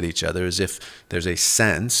with each other is if there's a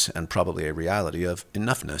sense and probably a reality of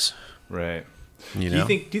enoughness. Right. You Do know?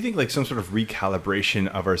 you think like some sort of recalibration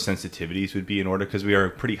of our sensitivities would be in order, because we are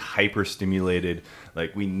pretty hyper stimulated,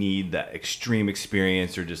 like we need that extreme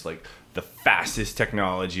experience or just like the fastest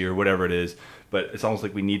technology or whatever it is, but it's almost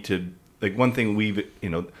like we need to, like, one thing we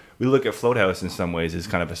look at Float House in some ways as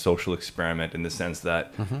kind of a social experiment, in the sense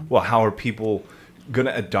that well, how are people going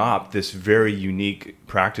to adopt this very unique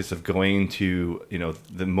practice of going into, you know,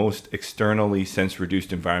 the most externally sense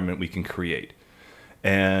reduced environment we can create?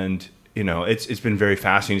 And you know, it's been very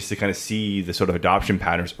fascinating just to kind of see the sort of adoption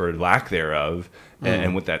patterns or lack thereof,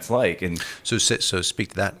 and what that's like. And So speak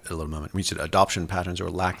to that a little moment. When you said adoption patterns or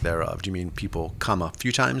lack thereof, do you mean people come a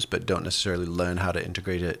few times but don't necessarily learn how to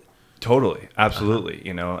integrate it? totally, absolutely,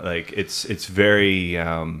 you know, like it's very,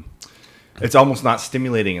 it's almost not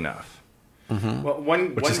stimulating enough. Well,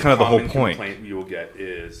 one is kind of the whole common point. complaint you will get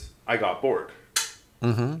is, I got bored.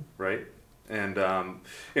 Right? And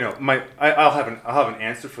you know, I'll have an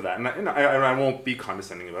answer for that, and I won't be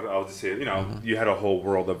condescending about it. I'll just say, you know, you had a whole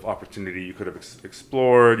world of opportunity. You could have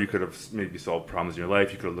explored. You could have maybe solved problems in your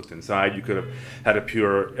life. You could have looked inside. You could have had a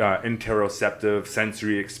pure interoceptive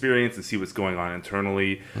sensory experience and see what's going on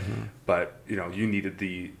internally. But you know, you needed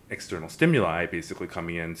the external stimuli basically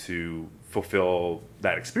coming in to fulfill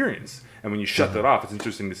that experience. And when you shut that off, it's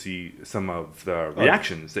interesting to see some of the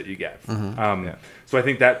reactions that you get. So I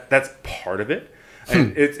think that's part of it.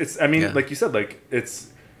 And it's I mean, like you said, like it's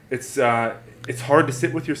hard to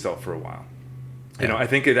sit with yourself for a while. You know, I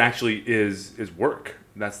think it actually is work.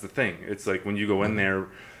 That's the thing. It's like when you go in there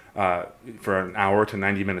for an hour to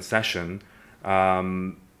 90-minute session,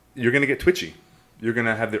 you're going to get twitchy. You're going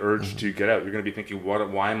to have the urge to get out. You're going to be thinking,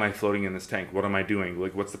 why am I floating in this tank? What am I doing?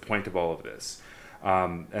 Like, what's the point of all of this?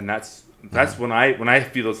 And that's when I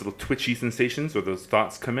feel those little twitchy sensations or those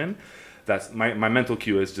thoughts come in. That's my mental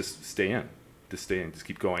cue is just stay in, just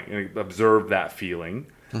keep going, and observe that feeling,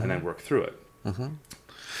 and then work through it.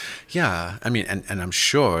 Yeah, I mean, and I'm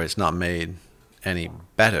sure it's not made any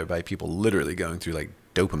better by people literally going through like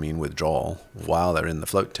dopamine withdrawal while they're in the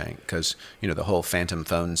float tank, because you know the whole phantom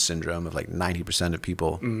phone syndrome of like 90% of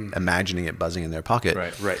people imagining it buzzing in their pocket.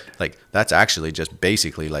 Right. Like that's actually just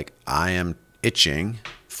basically like I am itching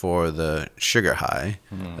for the sugar high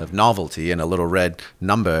of novelty and a little red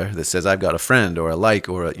number that says I've got a friend or a like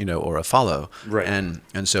or a, you know, or a follow. Right.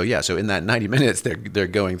 And so yeah, so in that 90 minutes they're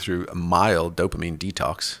going through a mild dopamine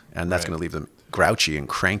detox, and that's going to leave them grouchy and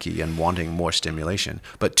cranky and wanting more stimulation.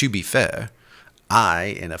 But to be fair, I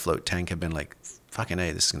in a float tank have been like, fucking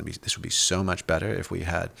A, this would be so much better if we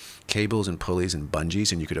had cables and pulleys and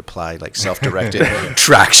bungees, and you could apply like self-directed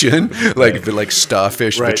traction, like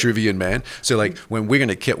Starfish, Vitruvian Man. So like when we're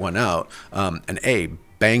gonna kit one out, and A,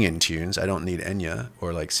 banging tunes, I don't need Enya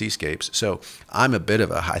or like seascapes. So I'm a bit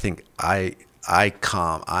of I think I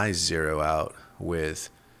zero out with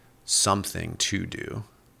something to do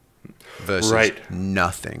versus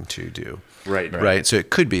nothing to do. Right. So it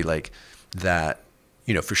could be like that,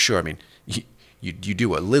 you know, for sure. I mean, you do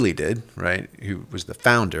what Lilly did, right? Who was the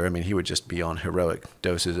founder. I mean, he would just be on heroic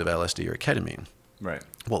doses of LSD or ketamine. Right.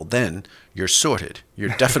 Well, then you're sorted. You're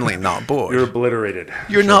definitely not bored. You're obliterated.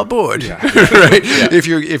 You're not bored, right?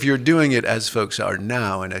 If you're doing it as folks are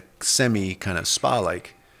now in a semi kind of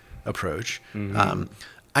spa-like approach,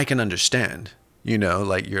 I can understand You know,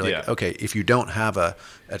 like you're like, Yeah. okay, if you don't have a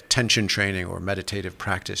attention training or meditative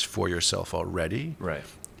practice for yourself already, Right.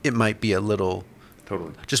 it might be a little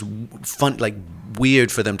Totally. just fun, like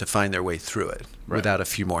weird for them to find their way through it Right. without a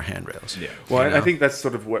few more handrails. Yeah. Well, You I know? think that's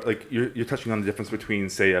sort of what, like, you're touching on the difference between,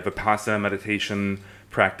 say, a Vipassana meditation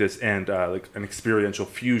practice and like an experiential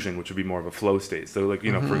fusion, which would be more of a flow state. So, like,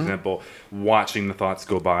 you know, for example, watching the thoughts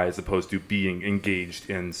go by as opposed to being engaged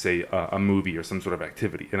in, say, a movie or some sort of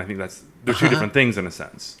activity. And I think they're two different things in a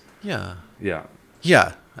sense. Yeah. Yeah.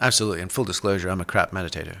 Yeah, absolutely. And full disclosure, I'm a crap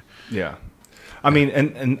meditator. Yeah. I mean,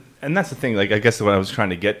 and that's the thing. Like, I guess what I was trying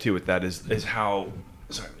to get to with that is how.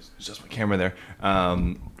 Sorry, it's just my camera there. I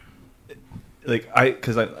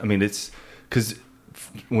mean, it's because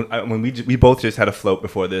when we both just had a float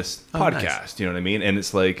before this podcast. Nice. You know what I mean? And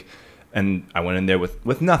it's like, and I went in there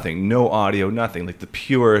with nothing, no audio, nothing, like the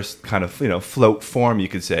purest kind of float form, you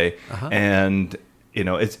could say. And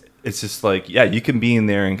it's just like, yeah, you can be in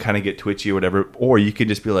there and kind of get twitchy or whatever, or you can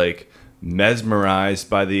just be like mesmerized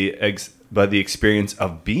by the experience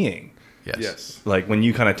of being. Yes. Like when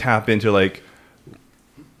you kind of tap into like,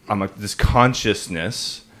 I'm like this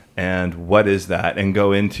consciousness and what is that, and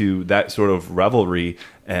go into that sort of revelry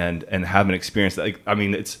and have an experience that, like, I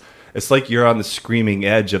mean, it's like you're on the screaming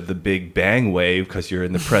edge of the Big Bang wave because you're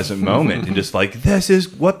in the present moment and just like, this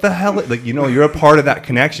is what the hell, like, you're a part of that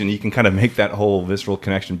connection. You can kind of make that whole visceral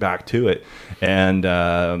connection back to it. And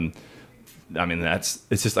I mean, it's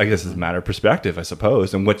just, I guess it's a matter of perspective, I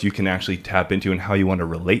suppose, and what you can actually tap into and how you want to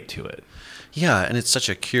relate to it. Yeah, and it's such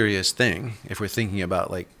a curious thing if we're thinking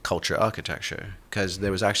about like culture architecture, because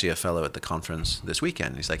there was actually a fellow at the conference this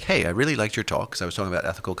weekend. He's like, hey, I really liked your talk because I was talking about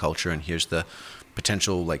ethical culture and here's the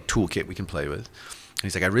potential like toolkit we can play with. And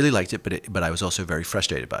he's like, I really liked it, but I was also very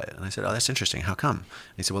frustrated by it. And I said, oh, that's interesting. How come? And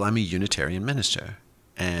he said, well, I'm a Unitarian minister.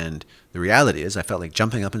 And the reality is I felt like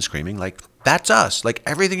jumping up and screaming, like, that's us. Like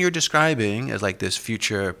everything you're describing as like this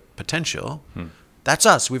future potential, that's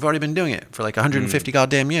us. We've already been doing it for like 150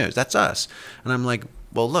 goddamn years. That's us. And I'm like,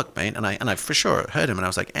 well, look, mate. And I for sure heard him. And I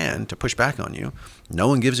was like, and to push back on you, no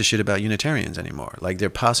one gives a shit about Unitarians anymore. Like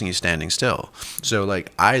they're passing you standing still. So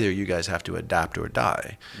like either you guys have to adapt or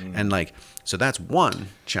die. And like, so that's one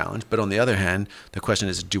challenge. But on the other hand, the question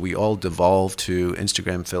is, do we all devolve to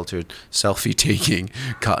Instagram filtered selfie taking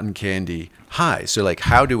cotton candy high? So like,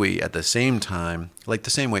 how do we at the same time, like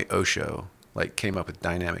the same way Osho like came up with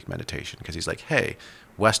dynamic meditation, because he's like, hey,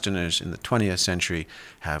 Westerners in the 20th century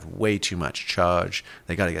have way too much charge.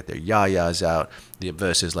 They got to get their yayas out. The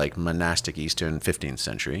versus like monastic Eastern 15th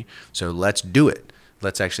century. So let's do it.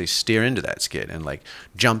 Let's actually steer into that skid and like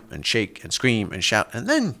jump and shake and scream and shout and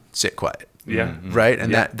then sit quiet. Yeah. Right.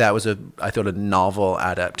 And that was I thought a novel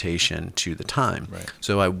adaptation to the time. Right.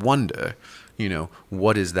 So I wonder,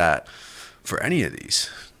 what is that for any of these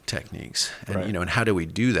techniques? And, Right. and how do we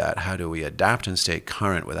do that? How do we adapt and stay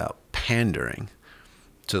current without pandering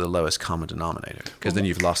to the lowest common denominator? Because then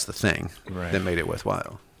you've lost the thing that made it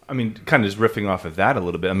worthwhile. I mean, kind of just riffing off of that a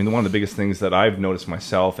little bit. I mean, one of the biggest things that I've noticed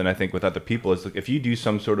myself, and I think with other people, is like if you do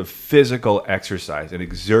some sort of physical exercise and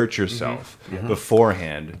exert yourself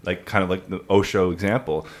beforehand, like kind of like the Osho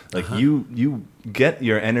example, like you get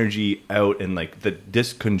your energy out and like the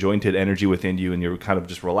disconjointed energy within you, and you're kind of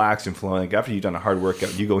just relaxed and flowing. Like after you've done a hard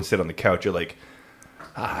workout, you go and sit on the couch, you're like,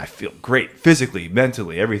 I feel great physically,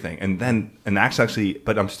 mentally, everything. And actually,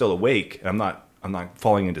 but I'm still awake and I'm not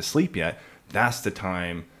falling into sleep yet. That's the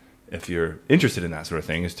time, if you're interested in that sort of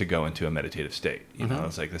thing, is to go into a meditative state. You know,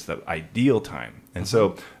 it's like that's the ideal time. And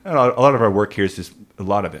so a lot of our work here is just a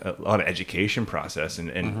lot of education process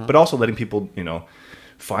and but also letting people,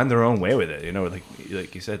 find their own way with it.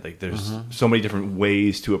 Like you said, like there's so many different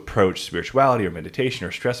ways to approach spirituality or meditation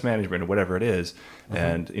or stress management or whatever it is.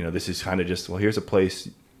 And, this is kind of just, well, here's a place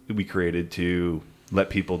we created to let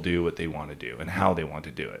people do what they want to do and how they want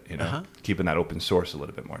to do it, keeping that open source a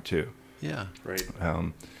little bit more too. Yeah. Right.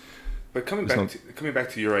 But coming back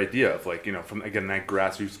to your idea of like, from again that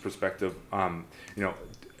grassroots perspective,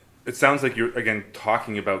 it sounds like you're again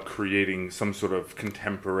talking about creating some sort of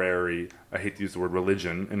contemporary, I hate to use the word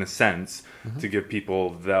religion in a sense, to give people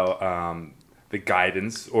the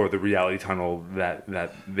guidance or the reality tunnel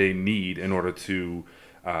that they need in order to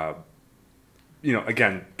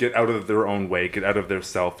again, get out of their own way, get out of their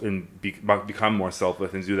self and become more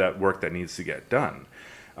selfless and do that work that needs to get done.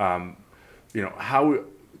 How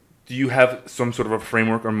do you have some sort of a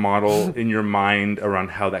framework or model in your mind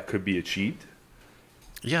around how that could be achieved?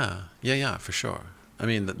 Yeah, for sure. I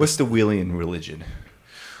mean, what's the Wheelian religion?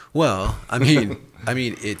 Well, I mean,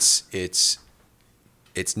 it's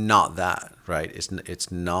not that, right?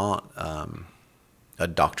 It's not a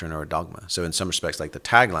doctrine or a dogma. So in some respects, like the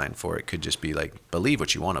tagline for it could just be like, believe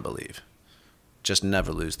what you want to believe. Just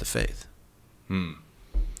never lose the faith.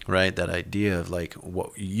 Right? That idea of like,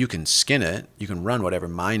 what you can skin it, you can run whatever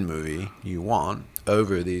mind movie you want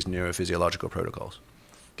over these neurophysiological protocols.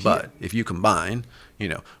 But if you combine, you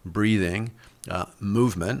know, breathing,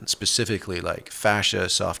 movement, specifically like fascia,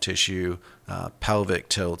 soft tissue, pelvic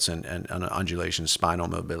tilts and undulation, spinal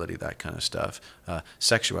mobility, that kind of stuff,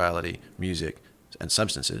 sexuality, music, and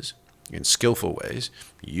substances in skillful ways,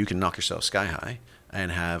 you can knock yourself sky high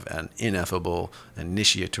and have an ineffable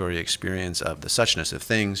initiatory experience of the suchness of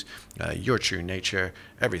things, your true nature,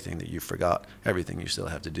 everything that you forgot, everything you still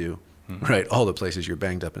have to do, right? All the places you're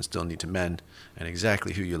banged up and still need to mend, and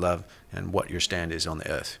exactly who you love and what your stand is on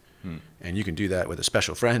the earth. And you can do that with a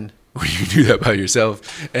special friend, or you can do that by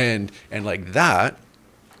yourself. And like that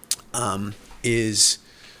is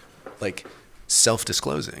like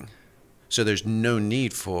self-disclosing. So there's no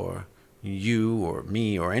need for you or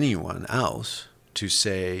me or anyone else to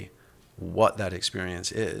say what that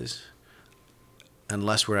experience is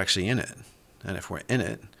unless we're actually in it. And if we're in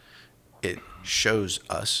it, it shows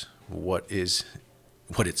us what it's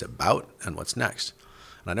about and what's next.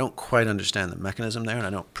 And I don't quite understand the mechanism there, and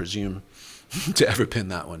I don't presume to ever pin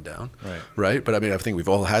that one down. Right? But I mean, I think we've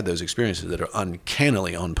all had those experiences that are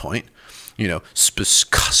uncannily on point, you know,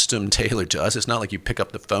 custom tailored to us. It's not like you pick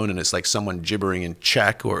up the phone and it's like someone gibbering in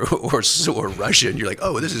Czech or Russian. You're like,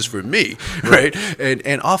 oh, this is for me, right?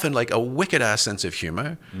 And often like a wicked ass sense of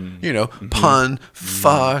humor, you know, pun,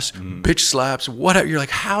 farce, bitch slaps, whatever. You're like,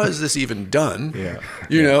 how is this even done?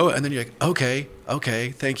 You know, and then you're like,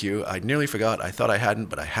 okay, thank you. I nearly forgot. I thought I hadn't,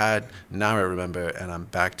 but I had. Now I remember, and I'm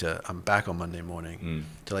back on Monday morning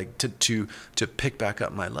to pick back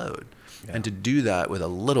up my load. And to do that with a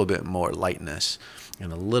little bit more lightness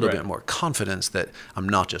and a little bit more confidence that I'm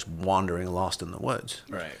not just wandering lost in the woods.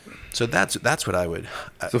 So that's what I would.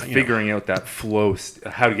 So figuring out that flow,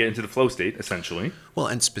 how to get into the flow state, essentially. Well,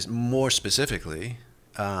 and more specifically,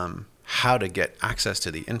 how to get access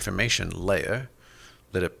to the information layer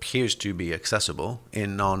that appears to be accessible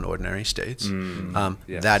in non-ordinary states.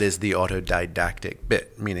 That is the autodidactic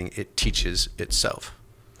bit, meaning it teaches itself.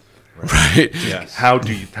 Right. Yes. How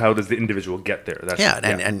does the individual get there?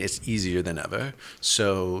 And it's easier than ever.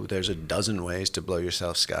 So there's a dozen ways to blow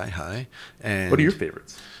yourself sky high. And what are your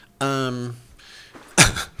favorites?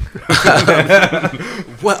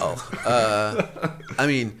 Well, I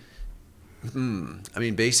mean,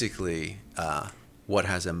 basically, what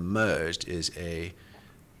has emerged is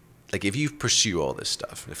like if you pursue all this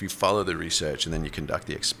stuff, if you follow the research and then you conduct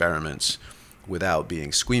the experiments without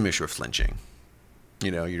being squeamish or flinching. You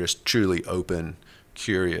know, you're just truly open,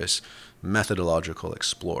 curious, methodological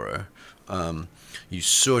explorer. You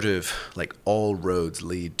sort of, like, all roads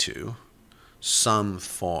lead to some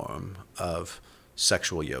form of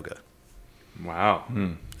sexual yoga. Wow.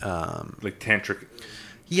 Like tantric.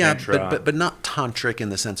 Yeah, but not tantric in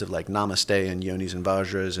the sense of like namaste and yonis and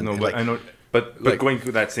vajras. And, no, but like, I know. But like going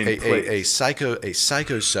through that same place. A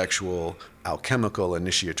psychosexual alchemical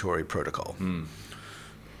initiatory protocol.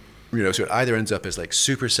 You know, so it either ends up as like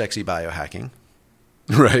super sexy biohacking,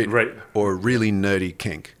 right, or really nerdy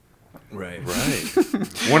kink, right.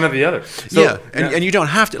 One or the other. So, and you don't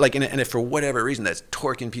have to like, and if for whatever reason that's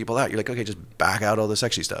torquing people out, you're like, okay, just back out all the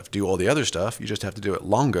sexy stuff, do all the other stuff. You just have to do it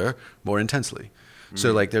longer, more intensely.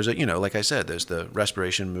 So like, there's like I said, there's the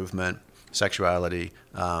respiration, movement, sexuality,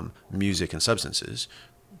 music, and substances.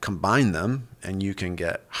 Combine them and you can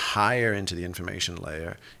get higher into the information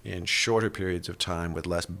layer in shorter periods of time with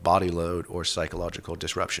less body load or psychological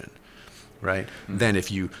disruption, right? Then if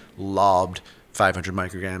you lobbed 500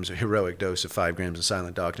 micrograms, a heroic dose of 5 grams of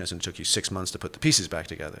silent darkness, and it took you 6 months to put the pieces back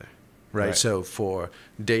together, right? So for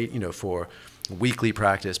for weekly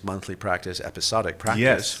practice, monthly practice, episodic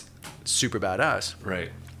practice, it's super badass.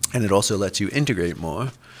 And it also lets you integrate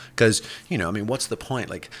more because, what's the point?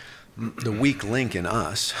 Like, the weak link in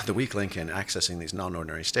accessing these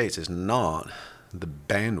non-ordinary states is not the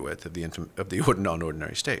bandwidth of the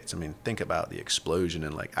non-ordinary states. I mean, think about the explosion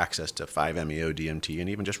in like access to 5-MeO DMT and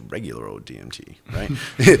even just regular old DMT, right?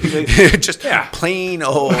 Just plain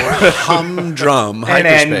old humdrum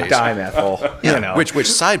hyperspace. And then dimethyl. Which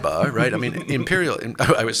sidebar, right? I mean, Imperial.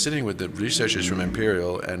 I was sitting with the researchers from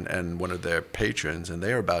Imperial and one of their patrons, and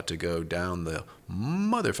they are about to go down the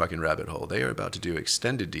motherfucking rabbit hole. They are about to do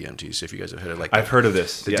extended DMT. So if you guys have heard of like, I've heard of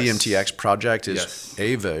this. The DMTX project is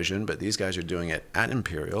a version, but these guys are doing it at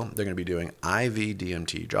Imperial. They're going to be doing IV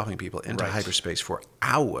DMT, dropping people into hyperspace for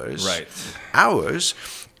hours. Hours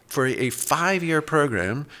for a 5-year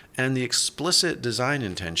program, and the explicit design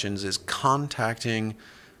intentions is contacting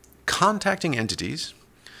contacting entities,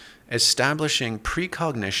 establishing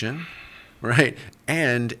precognition, right,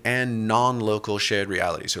 and non-local shared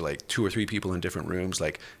reality. So like 2 or 3 people in different rooms,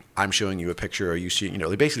 like I'm showing you a picture, or you see,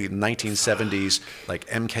 like basically 1970s, like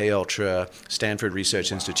MK Ultra, Stanford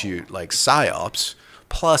Research Institute, like psyops,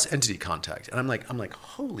 plus entity contact. And I'm like,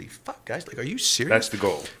 holy fuck, guys! Like, are you serious? That's the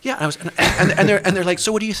goal. Yeah, and they're like,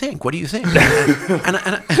 so what do you think? What do you think? And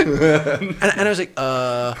I was like,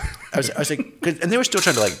 I was like, and they were still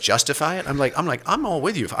trying to like justify it. I'm like, I'm all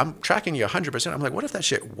with you. I'm tracking you 100%. I'm like, what if that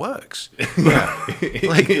shit works?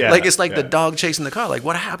 like it's like the dog chasing the car. Like,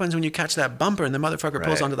 what happens when you catch that bumper and the motherfucker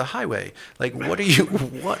pulls onto the highway? Like, what are you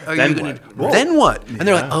going to do? Then what? And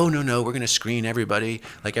they're like, oh no, we're going to screen everybody.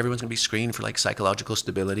 Like, everyone's going to be screened for like psychological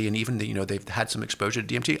stability, and even they've had some exposure to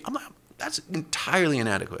DMT. I'm like, that's entirely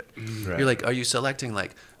inadequate. Right. You're like, are you selecting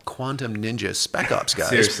like quantum ninja spec ops guys?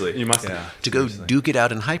 Seriously, you must to go duke it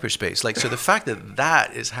out in hyperspace. Like, so the fact that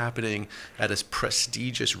that is happening at a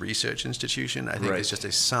prestigious research institution, I think is just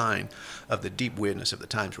a sign of the deep weirdness of the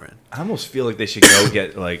times we're in. I almost feel like they should go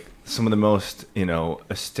get like some of the most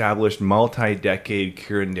established multi-decade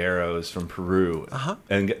curanderos from Peru,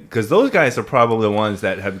 and because those guys are probably the ones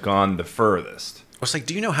that have gone the furthest. It's like,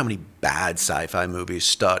 do you know how many bad sci-fi movies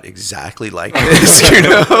start exactly like this?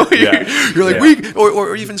 You're like,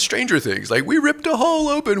 or even Stranger Things. Like, we ripped a hole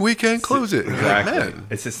open, we can't close it. Exactly. Like, man.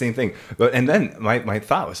 It's the same thing. And then my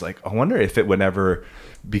thought was like, I wonder if it would ever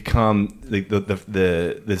become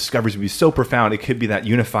the discoveries would be so profound, it could be that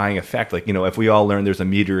unifying effect. Like, if we all learn there's a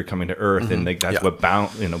meteor coming to Earth, and like that's what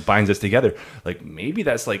binds us together. Like, maybe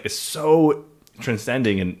that's like it's so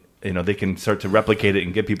transcending, and they can start to replicate it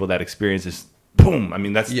and give people that experience. Is boom. I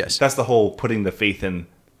mean, that's the whole putting the faith in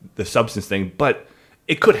the substance thing, but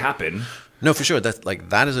it could happen. No, for sure.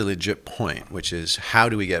 That is a legit point, which is, how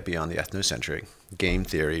do we get beyond the ethnocentric game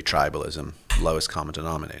theory, tribalism, lowest common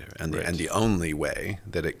denominator? And the only way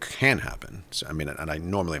that it can happen, so, I mean, and I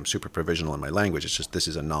normally am super provisional in my language, it's just, this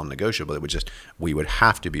is a non-negotiable. We would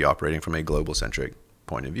have to be operating from a global centric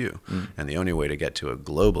point of view. And the only way to get to a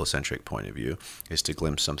global centric point of view is to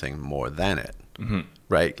glimpse something more than it.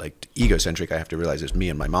 Right? Like, egocentric, I have to realize there's me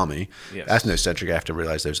and my mommy. Ethnocentric, I have to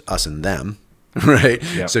realize there's us and them. Right?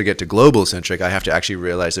 So to get to global centric, I have to actually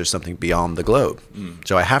realize there's something beyond the globe.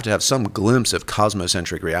 So I have to have some glimpse of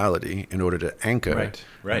cosmocentric reality in order to anchor.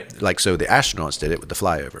 Right. Like, so the astronauts did it with the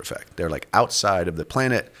flyover effect. They're like outside of the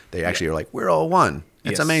planet. They actually are like, we're all one.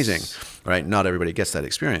 It's amazing. Right? Not everybody gets that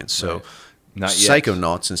experience. So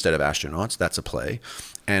psychonauts instead of astronauts, that's a play.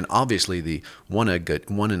 And obviously the one in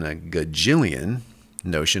a gajillion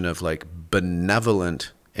notion of like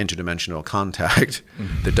benevolent interdimensional contact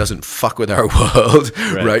that doesn't fuck with our world,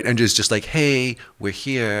 right? And just like, hey, we're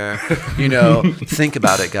here, think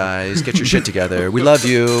about it, guys, get your shit together. We love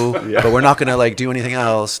you, but we're not going to like do anything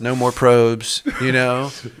else. No more probes,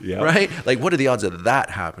 right? Like, what are the odds of that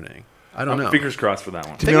happening? I don't know. Fingers crossed for that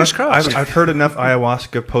one. Fingers crossed. I've heard enough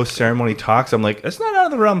ayahuasca post-ceremony talks. I'm like, it's not out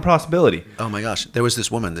of the realm of possibility. Oh my gosh. There was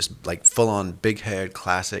this woman, this like full-on big-haired,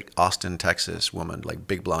 classic Austin, Texas woman, like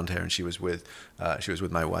big blonde hair, and she was with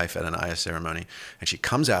my wife at an Aya ceremony, and she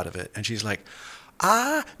comes out of it, and she's like,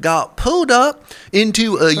 I got pulled up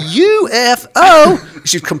into a UFO.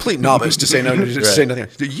 She's a complete novice to say say nothing.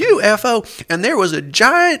 The UFO, and there was a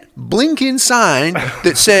giant blinking sign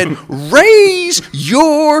that said, "Raise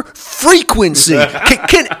your frequency."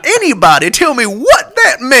 Can anybody tell me what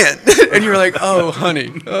that meant? And you're like, "Oh, honey,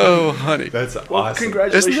 That's awesome." Well,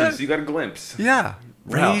 congratulations, you got a glimpse. Yeah,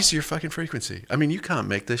 raise your fucking frequency. I mean, you can't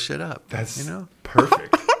make this shit up. That's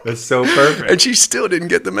perfect. That's so perfect. And she still didn't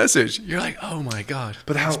get the message. You're like, oh my God.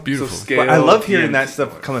 But that's beautiful. So but I love hearing that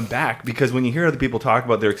stuff coming back, because when you hear other people talk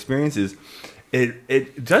about their experiences,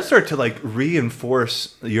 it does start to like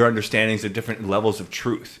reinforce your understandings of different levels of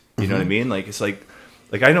truth. You know what I mean? Like, it's like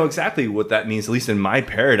I know exactly what that means, at least in my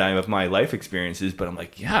paradigm of my life experiences. But I'm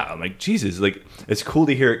like, Jesus, like, it's cool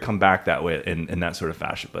to hear it come back that way in that sort of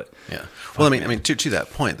fashion. But yeah, well, I mean, to that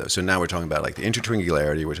point though. So now we're talking about like the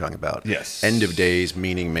intertwingularity. We're talking about end of days,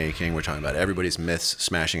 meaning making. We're talking about everybody's myths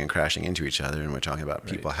smashing and crashing into each other, and we're talking about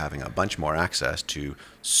people having a bunch more access to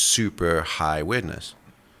super high weirdness.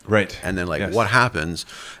 Right. And then like what happens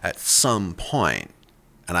at some point,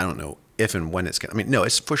 and I don't know if and when it's going to, I mean, no,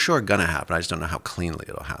 it's for sure going to happen. I just don't know how cleanly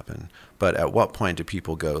it'll happen. But at what point do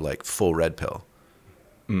people go like full red pill?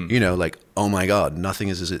 Like, oh my God, nothing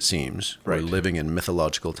is as it seems. We're living in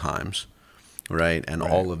mythological times, right? And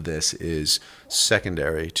all of this is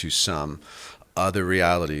secondary to some other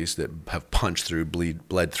realities that have punched through,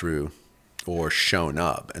 bled through, or shown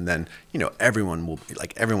up. And then, everyone will,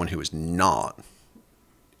 like, everyone who is not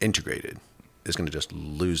integrated is going to just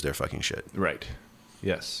lose their fucking shit. Right.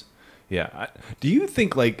 Yes. Yeah. Do you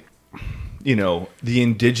think like, the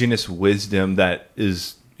indigenous wisdom that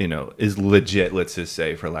is legit, let's just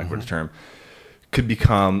say, for lack of a better term, could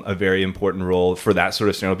become a very important role for that sort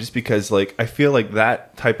of scenario, just because like I feel like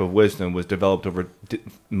that type of wisdom was developed over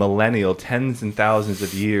millennial, tens and thousands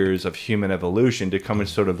of years of human evolution to come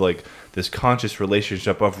into sort of like this conscious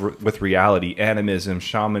relationship with reality, animism,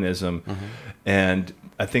 shamanism, and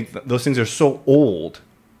I think those things are so old,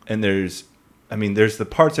 and there's the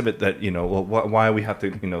parts of it that, why we have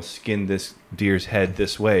to, skin this deer's head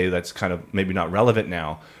this way, that's kind of maybe not relevant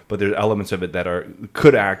now, but there's elements of it that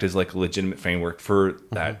could act as like a legitimate framework for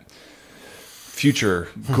that future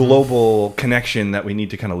global connection that we need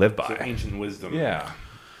to kind of live by. So ancient wisdom. Yeah.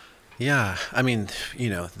 Yeah. I mean,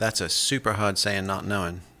 that's a super hard saying not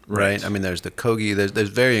knowing, right? I mean, there's the Kogi, there's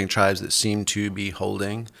varying tribes that seem to be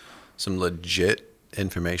holding some legit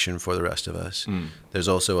information for the rest of us. There's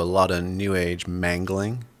also a lot of new age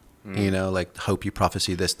mangling, like Hopi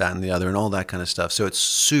prophecy, this, that, and the other, and all that kind of stuff. So it's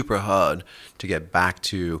super hard to get back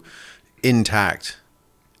to intact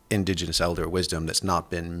indigenous elder wisdom that's not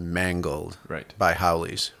been mangled by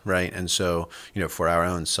howlies, right? And so, for our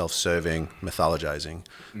own self-serving mythologizing.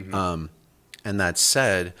 And that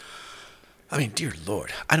said, I mean, dear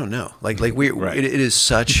Lord, I don't know. Like it is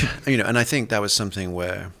such, and I think that was something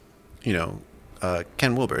where,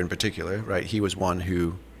 Ken Wilber in particular, right? He was one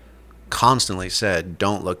who constantly said,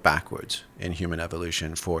 don't look backwards in human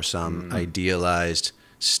evolution for some idealized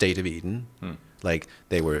state of Eden. Like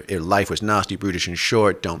life was nasty, brutish, and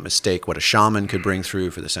short. Don't mistake what a shaman could bring through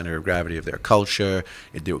for the center of gravity of their culture.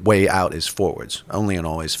 The way out is forwards, only and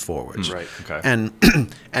always forwards. Right. Okay. And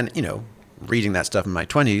reading that stuff in my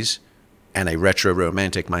 20s and a retro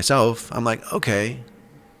romantic myself, I'm like, okay,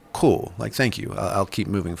 cool. Like, thank you. I'll keep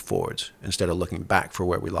moving forwards instead of looking back for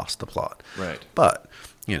where we lost the plot. Right. But,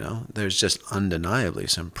 there's just undeniably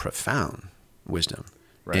some profound wisdom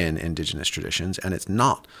in indigenous traditions, and it's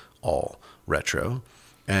not all retro.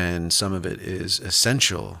 And some of it is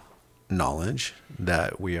essential knowledge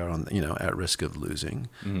that we are at risk of losing.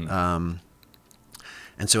 And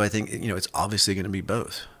so I think, it's obviously going to be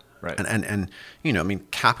both. Right. And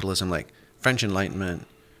capitalism, like French Enlightenment,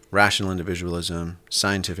 rational individualism,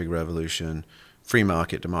 scientific revolution, free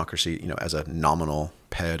market democracy, as a nominal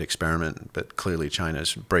paired experiment, but clearly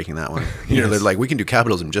China's breaking that one. They're like, we can do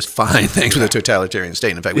capitalism just fine thanks to the totalitarian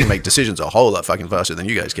state. In fact, we can make decisions a whole lot fucking faster than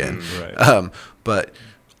you guys can. But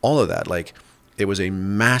all of that, like, it was a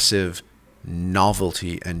massive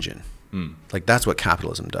novelty engine. Like, that's what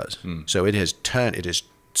capitalism does. So it has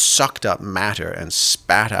sucked up matter and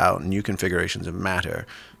spat out new configurations of matter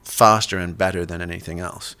faster and better than anything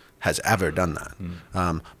else has ever done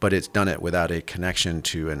that. But it's done it without a connection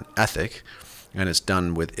to an ethic, and it's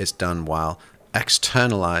done while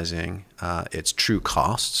externalizing its true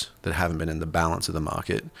costs that haven't been in the balance of the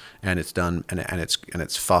market, and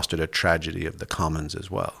it's fostered a tragedy of the commons as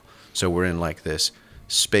well. So we're in like this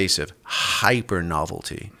space of hyper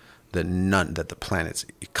novelty that the planet's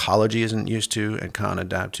ecology isn't used to and can't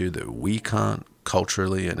adapt to, that we can't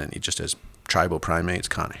culturally and just as tribal primates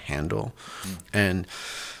can't handle. And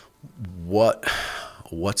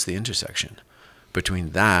what's the intersection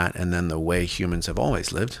between that and then the way humans have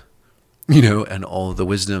always lived, and all the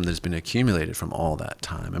wisdom that's been accumulated from all that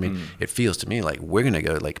time? I mean, it feels to me like we're going to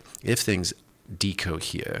go, like, if things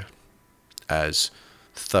decohere as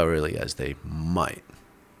thoroughly as they might,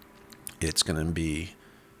 it's going to be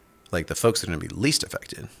like the folks that are going to be least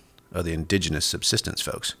affected are the indigenous subsistence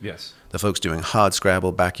folks. Yes. The folks doing hard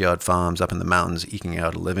scrabble, backyard farms up in the mountains, eking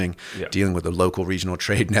out a living, dealing with the local regional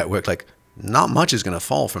trade network. Like, not much is going to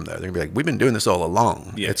fall from there. They're going to be like, we've been doing this all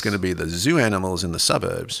along. Yes. It's going to be the zoo animals in the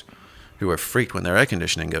suburbs who are freaked when their air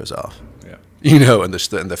conditioning goes off. Yeah. And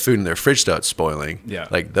the food in their fridge starts spoiling. Yeah.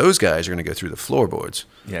 Like, those guys are going to go through the floorboards.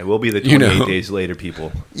 Yeah, we'll be the 28 days later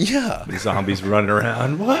people. Yeah. The zombies running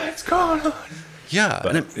around. What's going on? Yeah,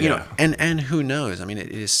 But, and who knows? I mean, it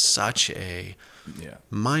is such a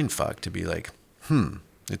mind fuck to be like,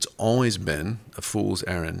 it's always been a fool's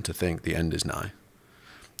errand to think the end is nigh,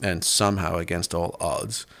 and somehow, against all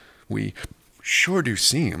odds, we sure do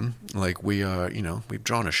seem like we are. We've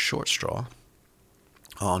drawn a short straw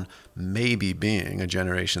on maybe being a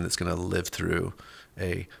generation that's going to live through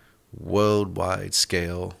a worldwide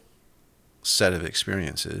scale set of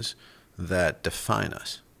experiences that define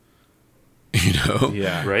us.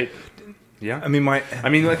 Yeah. Right. Yeah. I mean, I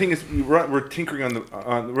think it's we're tinkering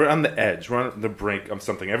we're on the edge. We're on the brink of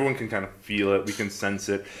something. Everyone can kind of feel it. We can sense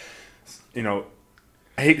it.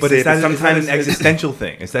 I hate to say it, but sometimes is that an existential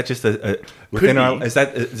thing? Is that just within our?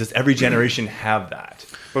 Does every generation have that?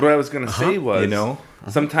 But what I was going to say was,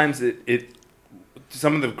 sometimes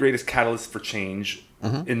some of the greatest catalysts for change,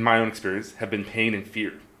 in my own experience, have been pain and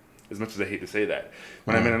fear. As much as I hate to say that,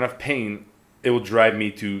 when I'm in enough pain, it will drive me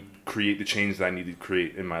to create the change that I need to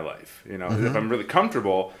create in my life. You know, if I'm really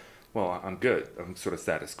comfortable, well, I'm good. I'm sort of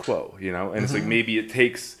status quo. You know, and it's like maybe it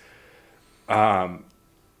takes,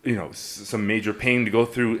 you know, some major pain to go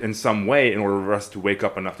through in some way in order for us to wake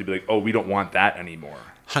up enough to be like, oh, we don't want that anymore.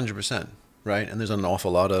 100%, right? And there's an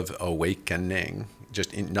awful lot of awakening,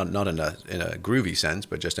 just not in a groovy sense,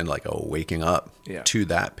 but just in like a waking up to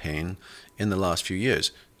that pain in the last few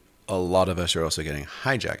years. A lot of us are also getting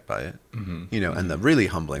hijacked by it, you know, and the really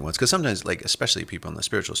humbling ones, because sometimes, like, especially people in the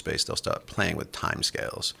spiritual space, they'll start playing with time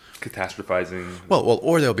scales. Catastrophizing. Well,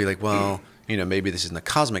 or they'll be like, well, you know, maybe this is in the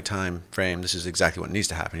cosmic time frame. This is exactly what needs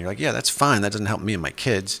to happen. You're like, yeah, that's fine. That doesn't help me and my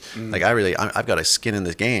kids. Like, I've got a skin in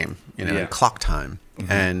this game, you know, in clock time.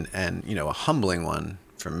 And, you know, a humbling one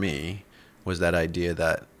for me was that idea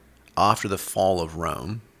that after the fall of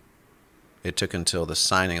Rome, it took until the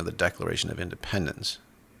signing of the Declaration of Independence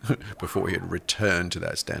before we had returned to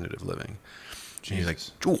that standard of living. And he's like,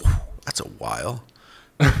 ooh, that's a while.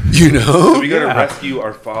 You know? So we got to rescue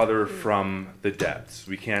our father from the depths.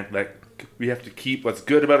 We have to keep what's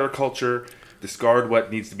good about our culture, discard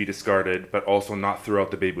what needs to be discarded, but also not throw out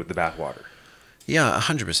the baby with the bathwater. Yeah,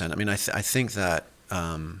 100%. I mean, I think that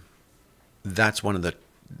that's one of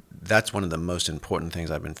the most important things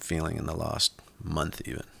I've been feeling in the last month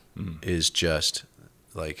even, is just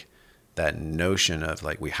like that notion of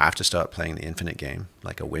like, we have to start playing the infinite game,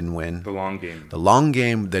 like a win-win. The long game. The long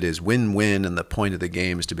game that is win-win, and the point of the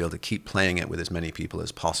game is to be able to keep playing it with as many people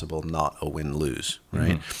as possible, not a win-lose,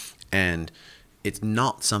 right? And it's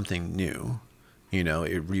not something new, you know.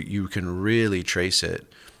 You can really trace it,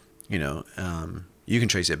 you know. You can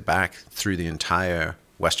trace it back through the entire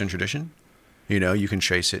Western tradition. You know, you can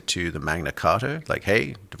trace it to the Magna Carta, like,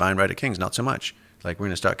 hey, divine right of kings, not so much. Like, we're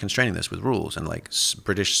going to start constraining this with rules, and like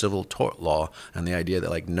British civil tort law, and the idea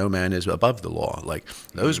that like no man is above the law. Like,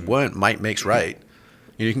 those weren't might makes right.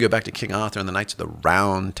 You can go back to King Arthur and the Knights of the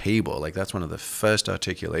Round Table. Like, that's one of the first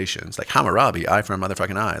articulations. Like Hammurabi, eye for a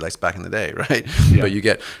motherfucking eye, like back in the day, right? Yeah. But you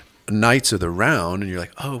get Knights of the Round, and you're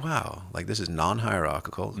like, oh wow, like this is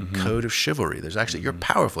non-hierarchical code of chivalry. There's actually, you're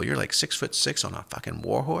powerful. You're like 6'6" on a fucking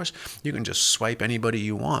war horse. You can just swipe anybody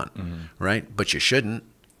you want, right? But you shouldn't.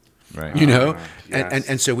 Right. You know, yes.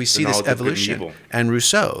 and so we see this evolution. And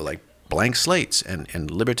Rousseau, like blank slates and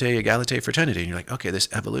liberté, égalité, fraternity. And you're like, okay, this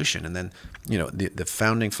evolution. And then, you know, the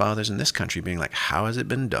founding fathers in this country being like, how has it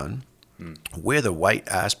been done? We're the white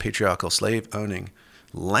ass patriarchal slave owning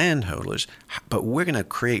landholders, but we're going to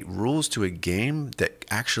create rules to a game that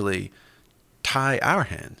actually tie our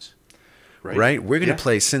hands. Right? We're going to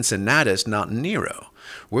play Cincinnatus, not Nero.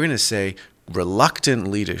 We're going to say reluctant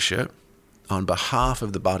leadership on behalf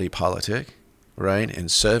of the body politic, right, in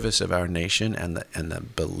service of our nation and the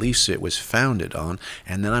beliefs it was founded on,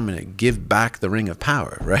 and then I'm going to give back the ring of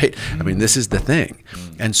power, right? I mean, this is the thing.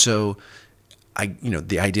 And so,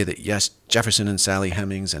 the idea that, yes, Jefferson and Sally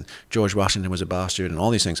Hemings and George Washington was a bastard and all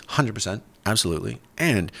these things, 100%, absolutely.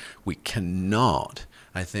 And we cannot,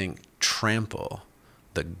 I think, trample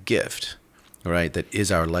the gift, right, that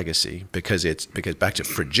is our legacy, because back to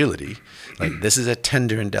fragility, like this is a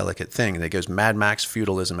tender and delicate thing that goes Mad Max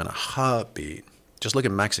feudalism in a heartbeat. Just look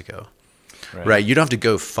at Mexico, right? You don't have to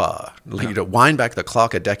go far. Like, you don't wind back the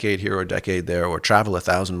clock a decade here or a decade there, or travel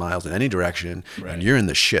 1,000 miles in any direction, and you're in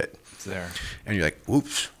the shit. It's there. And you're like,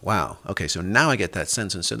 oops, wow, okay, so now I get that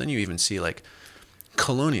sense. And so then you even see like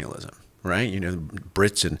colonialism, right? You know,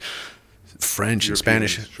 Brits and French and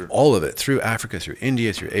Spanish, all of it, through Africa, through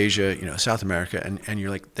India, through Asia, you know, South America, and you're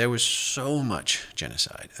like, there was so much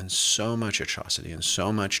genocide and so much atrocity and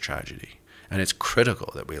so much tragedy, and it's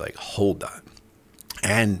critical that we like hold that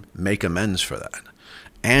and make amends for that.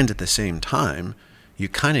 And at the same time, you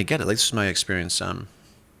kind of get it. Like, this is my experience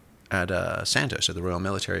at Santos, at the Royal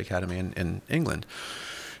Military Academy in England,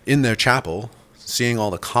 in their chapel, seeing all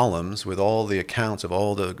the columns with all the accounts of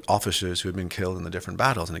all the officers who had been killed in the different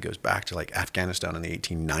battles. And it goes back to like Afghanistan in the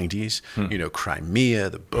 1890s, you know, Crimea,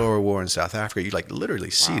 the Boer War in South Africa. You like literally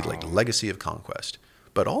see like legacy of conquest,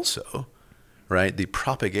 but also, right, the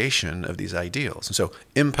propagation of these ideals. And so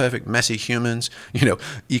imperfect, messy humans, you know,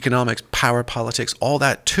 economics, power politics, all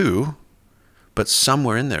that too. But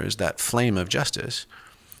somewhere in there is that flame of justice,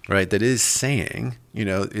 right, that is saying, you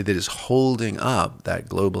know, that is holding up that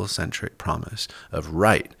global-centric promise of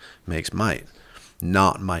right makes might,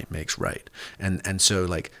 not might makes right. And so,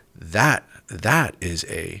 like, that is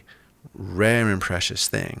a rare and precious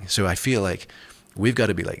thing. So I feel like we've got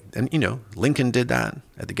to be like, and, you know, Lincoln did that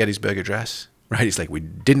at the Gettysburg Address. right? He's like, we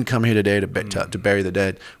didn't come here today to bury the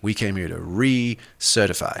dead. We came here to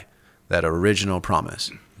recertify that original promise,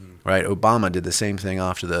 right? Obama did the same thing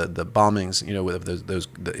after the bombings, you know, with those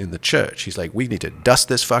in the church. He's like, we need to dust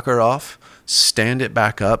this fucker off, stand it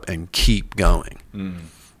back up, and keep going.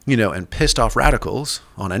 You know, and pissed off radicals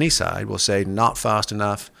on any side will say, not fast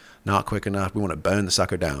enough, not quick enough. We want to burn the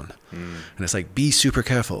sucker down. And it's like, be super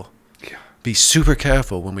careful. Yeah. Be super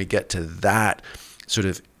careful when we get to that sort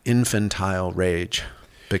of infantile rage,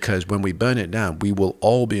 because when we burn it down, we will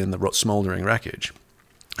all be in the smoldering wreckage,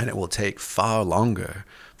 and it will take far longer,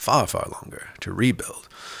 far longer to rebuild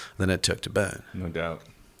than it took to burn. No doubt.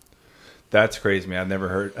 That's crazy, man.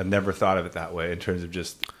 I've never thought of it that way in terms of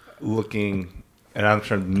just looking, and I'm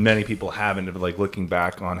sure many people haven't, of like looking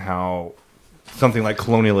back on how something like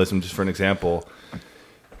colonialism, just for an example,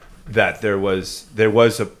 that there was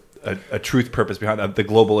a truth purpose behind that, the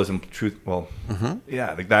globalism truth. Well,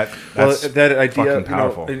 yeah, like that's that idea, fucking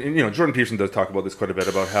powerful. Jordan Peterson does talk about this quite a bit,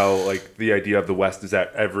 about how like the idea of the West is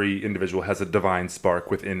that every individual has a divine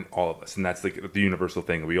spark within all of us, and that's like the universal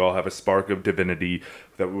thing. We all have a spark of divinity,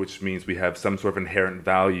 which means we have some sort of inherent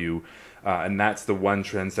value, and that's the one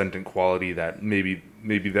transcendent quality that maybe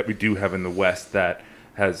that we do have in the West, that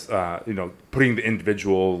has putting the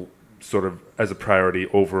individual sort of as a priority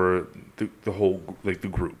over the whole, like the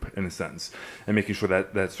group in a sense, and making sure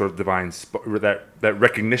that sort of divine that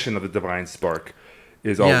recognition of the divine spark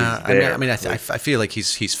is always there. I feel like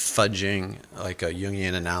he's fudging like a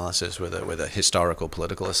Jungian analysis with a historical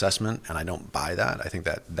political assessment, and I don't buy that. I think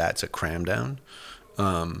that's a cram down,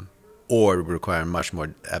 or would require much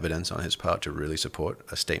more evidence on his part to really support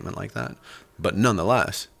a statement like that. But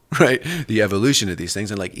nonetheless, right, the evolution of these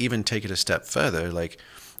things, and like even take it a step further, like,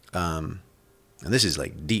 and this is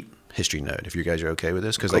like deep history nerd, if you guys are okay with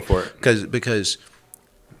this, because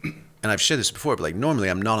and I've shared this before, but like normally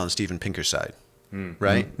I'm not on Steven Pinker's side,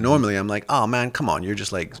 right? Normally I'm like, oh man, come on, you're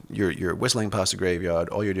just like you're whistling past the graveyard.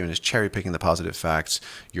 All you're doing is cherry picking the positive facts.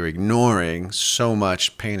 You're ignoring so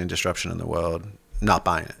much pain and disruption in the world. Not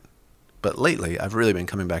buying it. But lately I've really been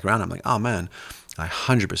coming back around. I'm like, oh man, I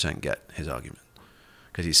 100% get his argument,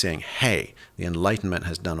 because he's saying, hey, the Enlightenment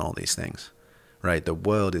has done all these things. Right, the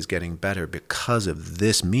world is getting better because of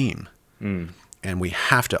this meme, and we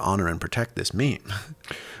have to honor and protect this meme.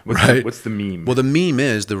 What's the meme? Well, the meme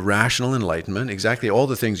is the rational enlightenment, exactly all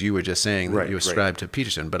the things you were just saying that you ascribe to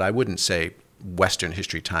Peterson. But I wouldn't say Western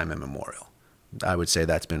history time immemorial. I would say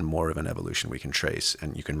that's been more of an evolution we can trace,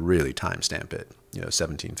 and you can really timestamp it,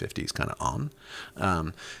 1750s kind of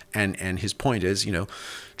on. And his point is,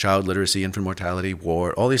 child literacy, infant mortality,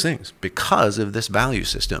 war, all these things, because of this value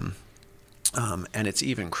system. And it's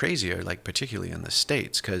even crazier, like particularly in the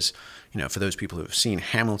States, because, for those people who have seen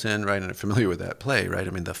Hamilton, right, and are familiar with that play, right,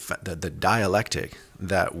 I mean, the dialectic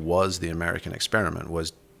that was the American experiment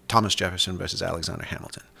was Thomas Jefferson versus Alexander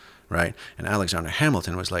Hamilton, right? And Alexander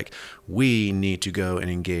Hamilton was like, we need to go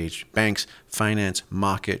and engage banks, finance,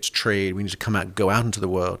 markets, trade. We need to go out into the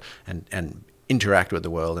world and interact with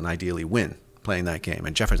the world and ideally win playing that game.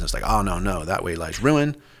 And Jefferson's like, oh, no, that way lies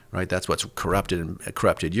ruin. Right, that's what's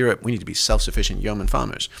corrupted Europe. We need to be self-sufficient yeoman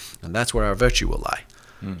farmers, and that's where our virtue will lie.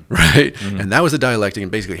 Right, and that was the dialectic.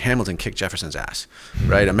 And basically, Hamilton kicked Jefferson's ass.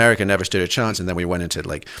 Right, America never stood a chance, and then we went into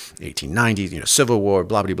like 1890s, Civil War,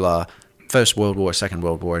 blah blah blah, First World War, Second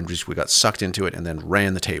World War, and we got sucked into it, and then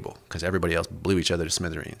ran the table because everybody else blew each other to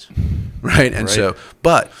smithereens. Right, and so,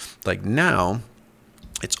 but like now,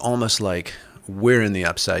 it's almost like we're in the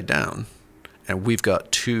upside down. And we've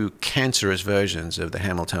got two cancerous versions of the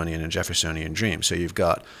Hamiltonian and Jeffersonian dream. So you've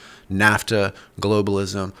got NAFTA,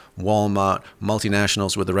 globalism, Walmart,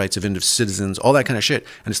 multinationals with the rights of citizens, all that kind of shit.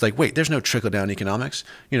 And it's like, wait, there's no trickle-down economics.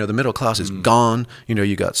 The middle class is gone.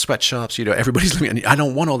 You got sweatshops. Everybody's living. I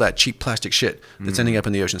don't want all that cheap plastic shit that's ending up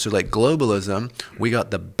in the ocean. So like globalism, we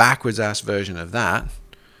got the backwards-ass version of that.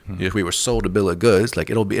 If we were sold a bill of goods, like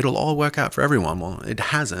it'll all work out for everyone. Well, it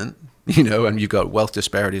hasn't. And you've got wealth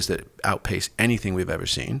disparities that outpace anything we've ever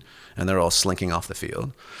seen, and they're all slinking off the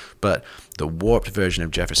field. But the warped version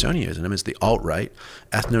of Jeffersonianism is the alt-right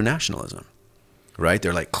ethno-nationalism, right?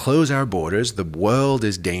 They're like, close our borders, the world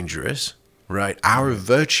is dangerous, right? Our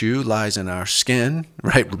virtue lies in our skin,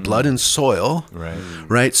 right? Blood and soil,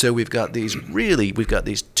 right? So we've got these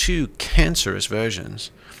two cancerous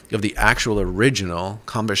versions of the actual original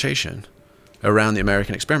conversation around the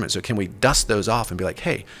American experiment. So can we dust those off and be like,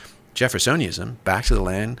 hey, Jeffersonianism, back to the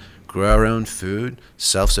land, grow our own food,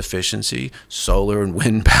 self-sufficiency, solar and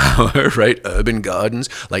wind power, right? Urban gardens,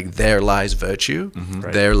 like there lies virtue,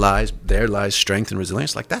 Right. there lies strength and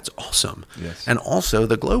resilience. Like that's awesome. Yes. And also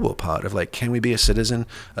the global part of like, can we be citizens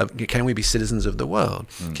of the world?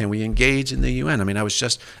 Can we engage in the UN? I mean, I was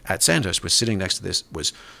just at Sandhurst, was sitting next to this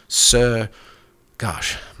was Sir,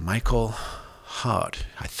 Michael Hart,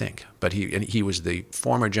 I think, but he was the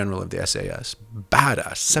former general of the SAS,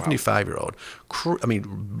 badass, 75-year-old, I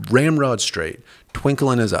mean, ramrod straight,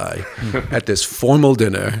 twinkle in his eye, at this formal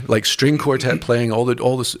dinner, like string quartet playing, all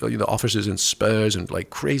the officers in spurs and like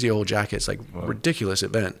crazy old jackets, like ridiculous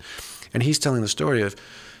event, and he's telling the story of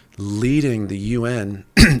leading the UN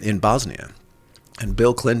in Bosnia, and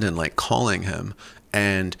Bill Clinton like calling him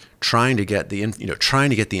and trying to get the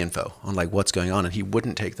info on like what's going on, and he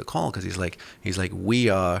wouldn't take the call because he's like we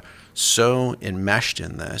are so enmeshed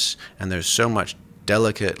in this, and there's so much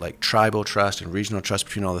delicate like tribal trust and regional trust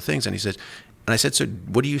between all the things. And he said, and I said, so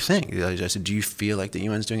what do you think? I said, do you feel like the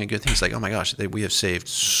UN's doing a good thing? He's like, oh my gosh, we have saved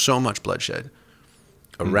so much bloodshed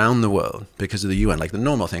around the world because of the UN. Like the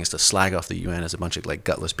normal thing is to slag off the UN as a bunch of like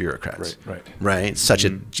gutless bureaucrats. Right. Such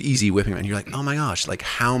an easy whipping. And you're like, oh my gosh, like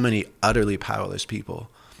how many utterly powerless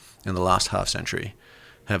people in the last half century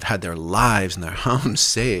have had their lives and their homes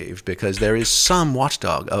saved because there is some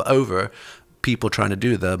watchdog over people trying to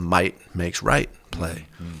do the might makes right play.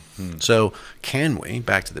 So can we,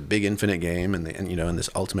 back to the big infinite game and in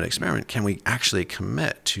this ultimate experiment, can we actually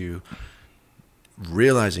commit to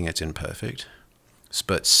realizing it's imperfect,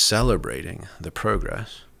 but celebrating the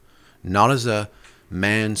progress, not as a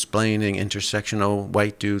mansplaining intersectional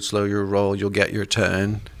white dude, slow your roll, you'll get your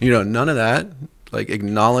turn, none of that. Like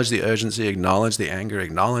acknowledge the urgency, acknowledge the anger,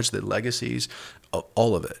 acknowledge the legacies,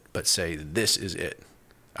 all of it, but say this is it.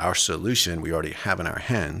 Our solution we already have in our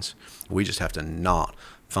hands. We just have to not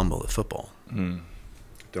fumble the football.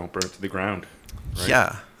 Don't burn it to the ground. Right?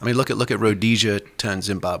 Yeah, I mean look at Rhodesia turned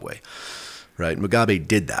Zimbabwe, right? Mugabe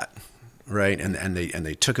did that. Right, and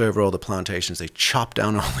they took over all the plantations. They chopped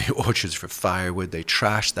down all the orchards for firewood. They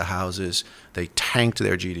trashed the houses. They tanked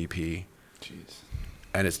their GDP. Jeez.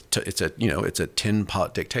 And it's a tin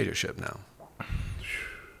pot dictatorship now.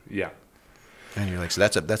 Yeah. And you're like, so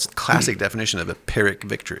that's a classic definition of a Pyrrhic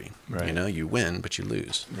victory. Right. You win, but you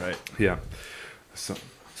lose. Right. Yeah. So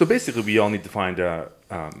basically, we all need to find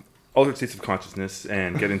altered states of consciousness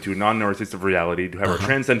and get into non-neural states of reality to have our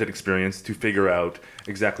transcendent experience to figure out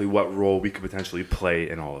exactly what role we could potentially play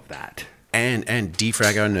in all of that. And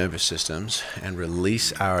defrag our nervous systems and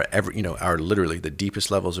release our literally the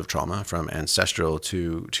deepest levels of trauma from ancestral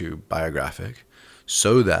to biographic,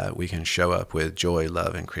 so that we can show up with joy,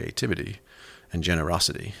 love, and creativity, and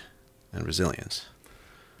generosity, and resilience.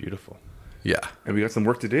 Beautiful. Yeah. And we got some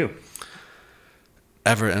work to do.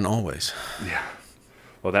 Ever and always. Yeah.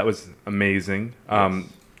 Well, that was amazing.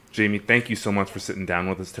 Jamie, thank you so much for sitting down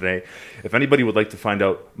with us today. If anybody would like to find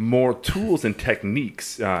out more tools and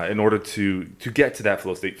techniques in order to get to that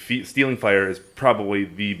flow state, Stealing Fire is probably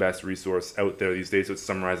the best resource out there these days. So it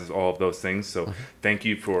summarizes all of those things. So thank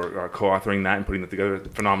you for co-authoring that and putting it together.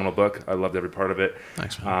 Phenomenal book. I loved every part of it.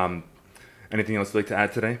 Thanks, man. Anything else you'd like to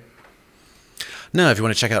add today? No, if you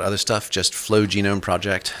want to check out other stuff, just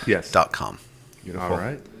flowgenomeproject.com. Beautiful. All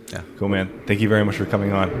right. Yeah. Cool, man. Thank you very much for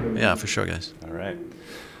coming on. Yeah, for sure, guys. All right.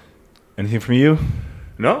 Anything from you?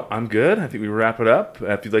 No, I'm good. I think we wrap it up.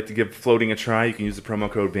 If you'd like to give floating a try, you can use the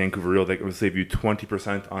promo code VancouverReal. That will save you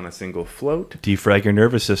 20% on a single float. Defrag your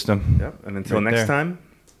nervous system. Yep. And until Right next there. time.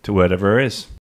 To whatever is.